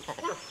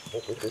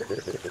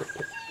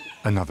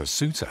 Another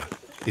suitor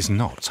is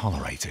not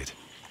tolerated.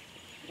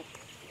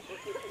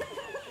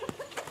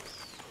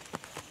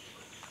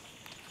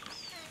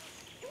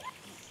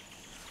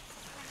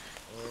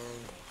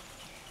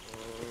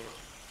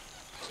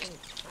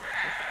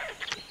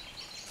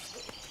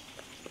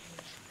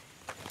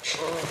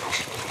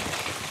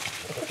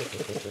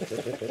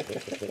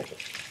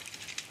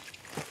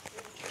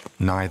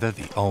 Neither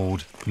the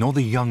old nor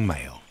the young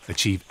male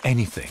achieve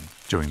anything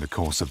during the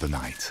course of the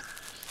night.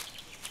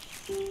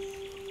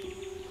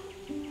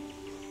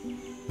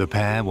 The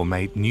pair will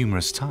mate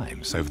numerous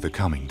times over the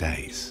coming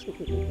days.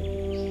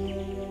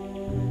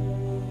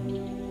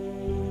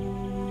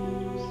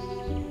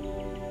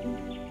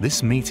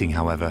 This meeting,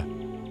 however,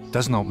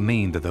 does not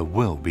mean that there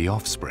will be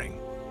offspring.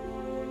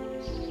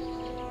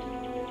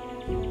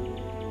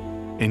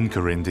 In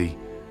Corindi,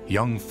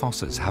 young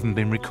fossas haven't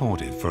been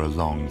recorded for a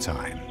long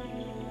time.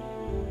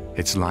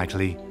 It's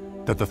likely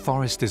that the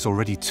forest is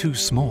already too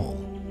small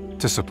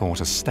to support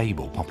a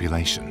stable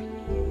population.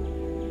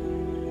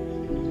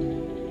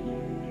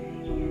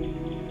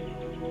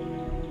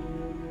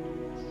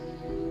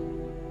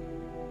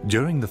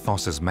 During the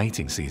fossa's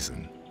mating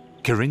season,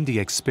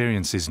 Corindi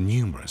experiences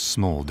numerous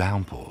small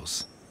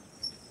downpours.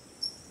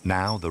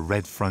 Now the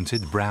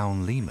red-fronted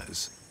brown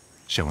lemurs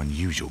show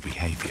unusual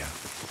behavior.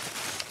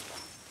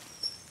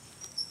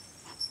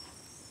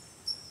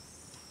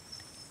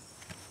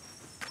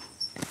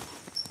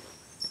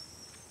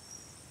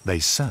 They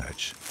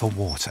search for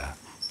water.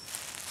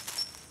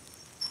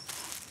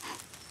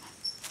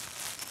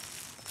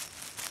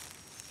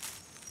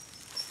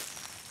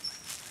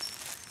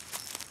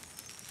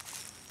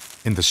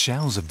 In the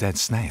shells of dead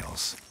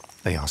snails,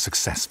 they are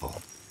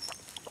successful.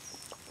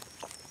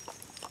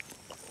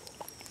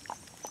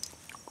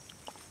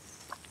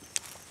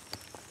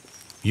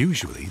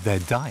 Usually, their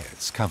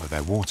diets cover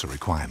their water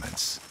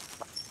requirements.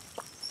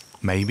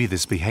 Maybe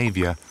this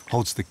behavior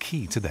holds the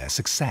key to their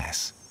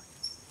success.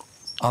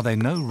 Are there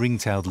no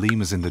ring-tailed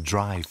lemurs in the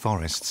dry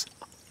forests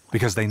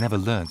because they never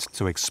learnt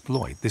to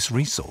exploit this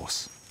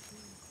resource?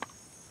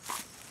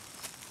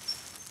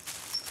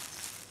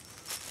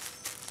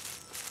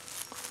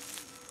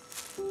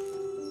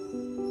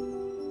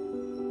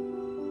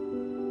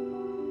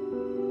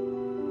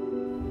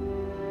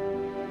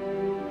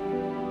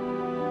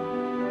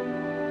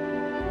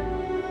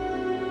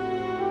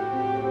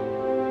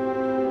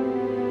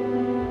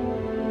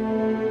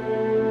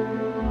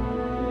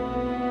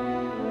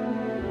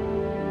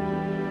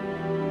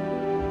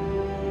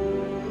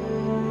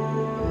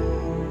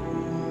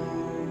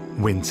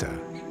 Winter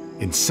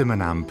in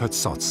Simonam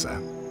Potsotsa.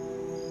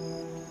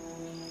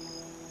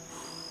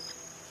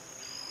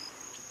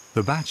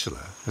 The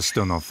bachelor has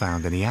still not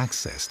found any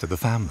access to the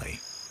family.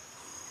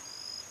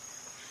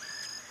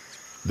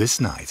 This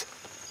night,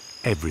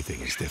 everything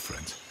is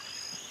different.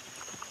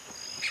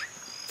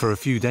 For a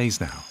few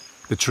days now,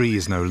 the tree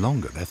is no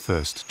longer their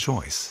first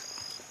choice.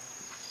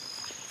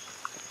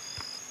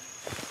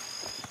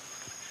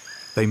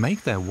 They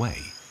make their way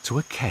to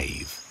a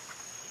cave.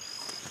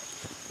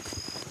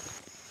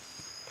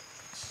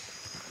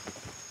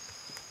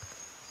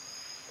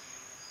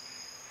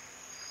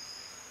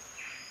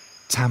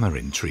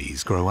 Tamarind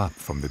trees grow up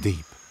from the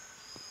deep.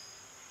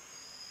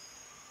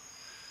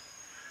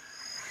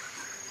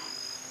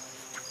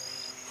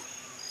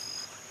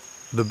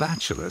 The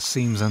bachelor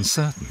seems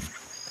uncertain,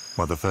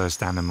 while the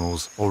first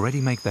animals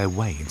already make their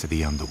way into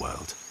the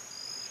underworld.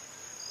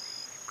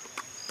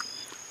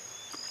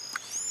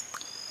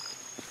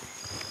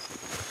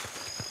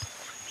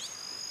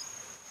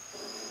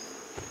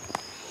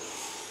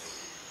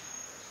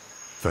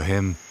 For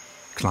him,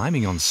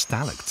 climbing on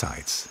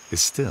stalactites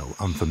is still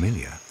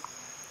unfamiliar.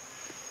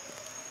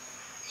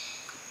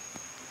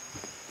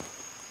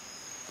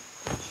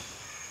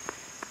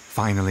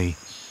 Finally,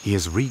 he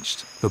has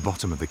reached the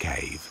bottom of the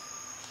cave.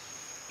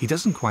 He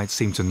doesn't quite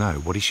seem to know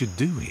what he should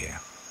do here.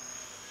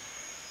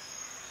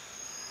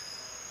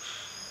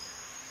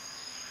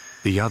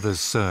 The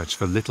others search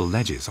for little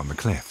ledges on the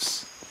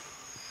cliffs.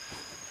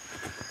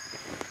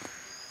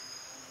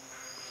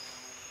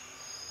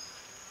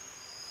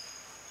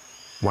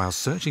 While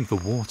searching for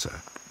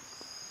water,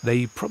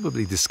 they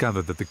probably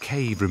discovered that the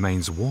cave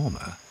remains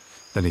warmer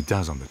than it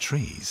does on the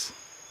trees.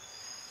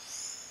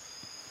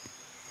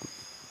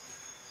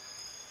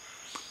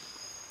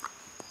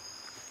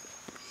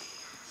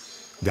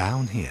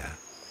 Down here,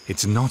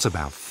 it's not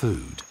about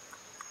food,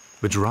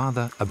 but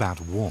rather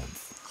about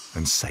warmth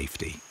and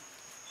safety.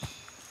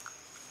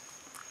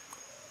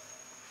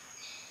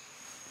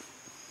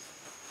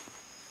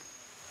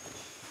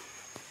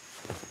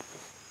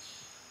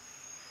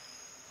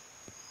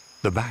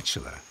 The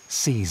bachelor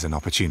sees an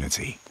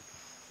opportunity.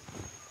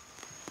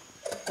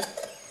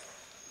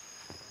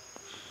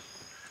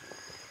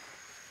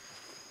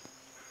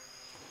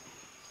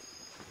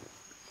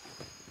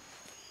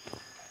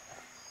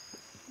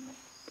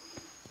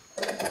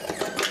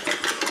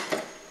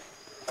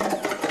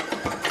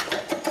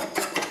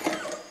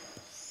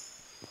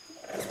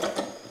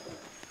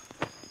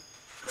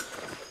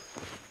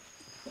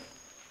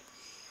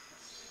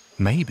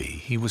 Maybe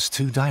he was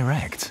too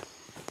direct.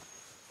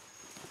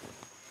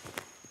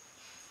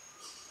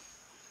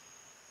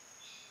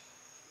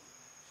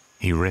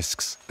 He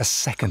risks a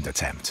second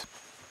attempt.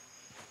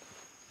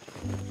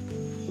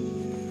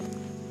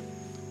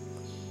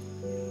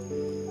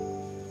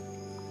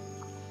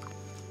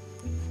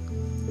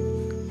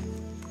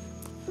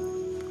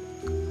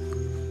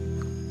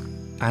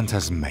 And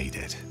has made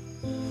it.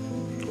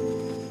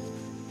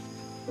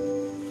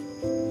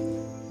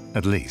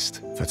 At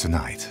least for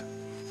tonight.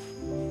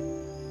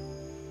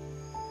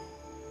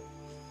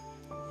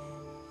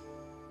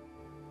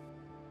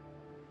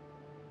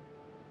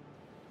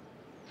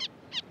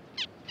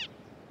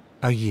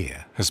 A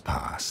year has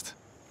passed.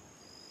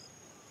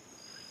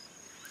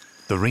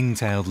 The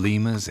ring-tailed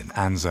lemurs in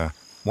Anza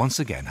once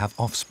again have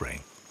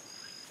offspring.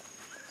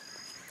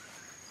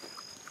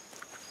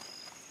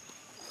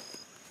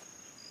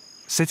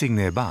 Sitting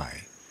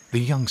nearby, the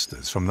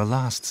youngsters from the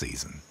last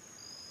season.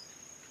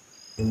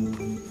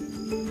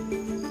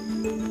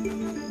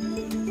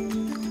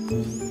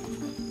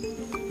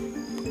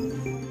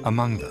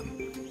 Among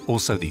them,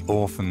 also the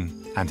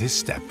orphan and his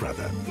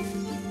stepbrother.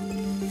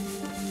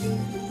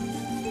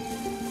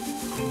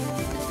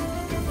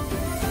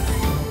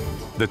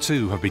 The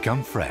two have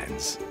become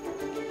friends.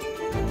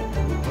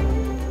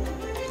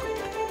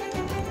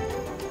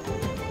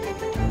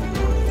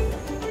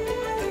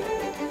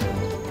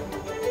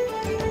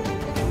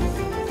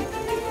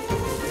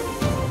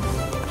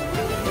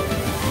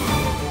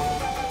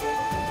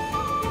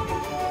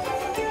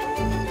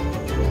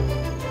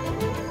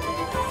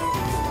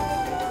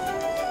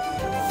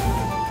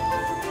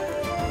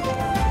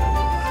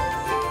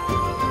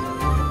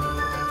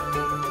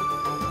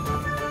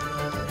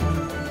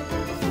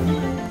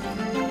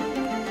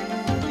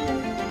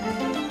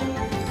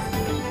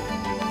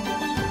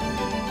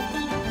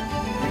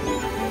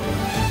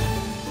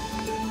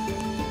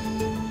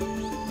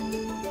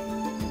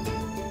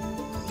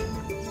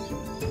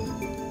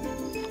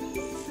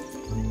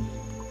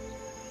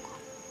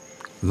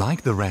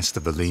 Like the rest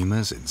of the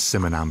lemurs in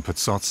Simonam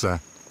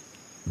Potsotsa,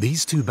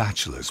 these two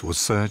bachelors will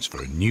search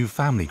for a new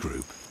family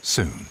group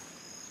soon.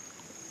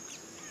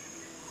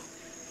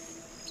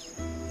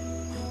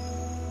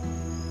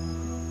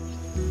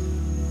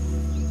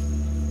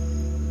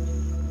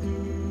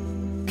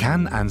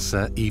 Can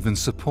Ansa even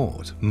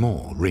support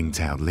more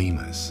ring-tailed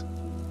lemurs?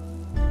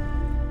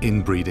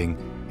 Inbreeding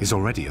is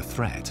already a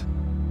threat.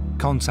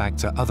 Contact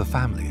to other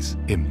families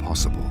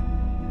impossible.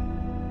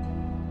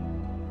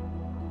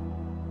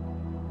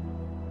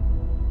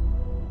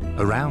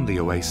 Around the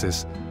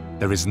oasis,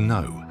 there is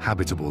no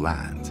habitable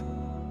land.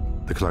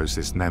 The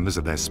closest members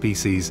of their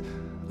species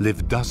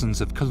live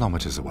dozens of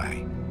kilometers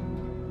away.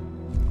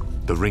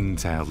 The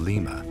ring-tailed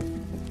lemur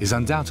is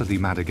undoubtedly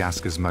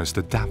Madagascar's most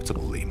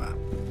adaptable lemur.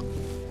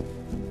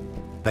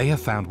 They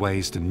have found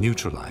ways to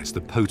neutralize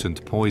the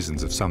potent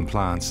poisons of some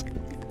plants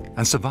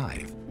and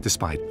survive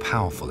despite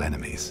powerful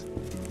enemies.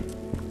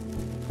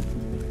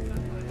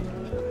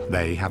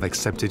 They have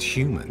accepted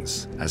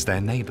humans as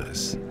their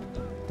neighbors.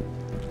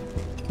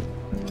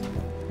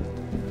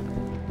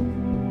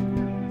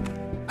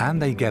 And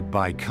they get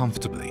by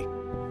comfortably,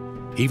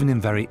 even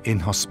in very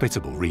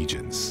inhospitable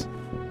regions.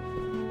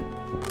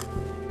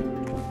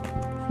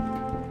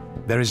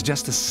 There is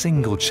just a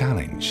single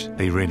challenge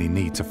they really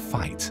need to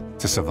fight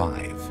to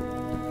survive.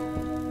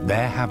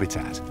 Their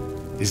habitat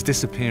is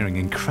disappearing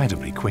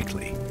incredibly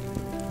quickly.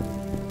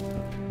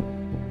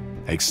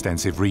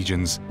 Extensive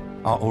regions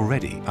are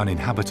already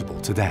uninhabitable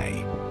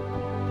today.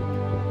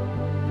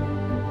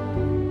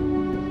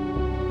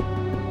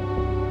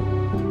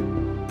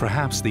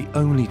 Perhaps the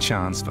only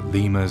chance for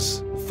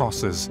lemurs,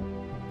 fossas,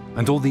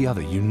 and all the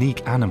other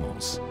unique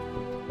animals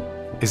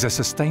is a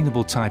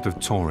sustainable type of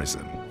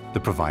tourism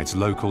that provides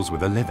locals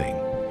with a living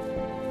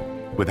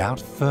without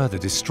further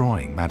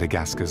destroying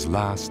Madagascar's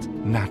last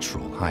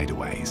natural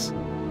hideaways.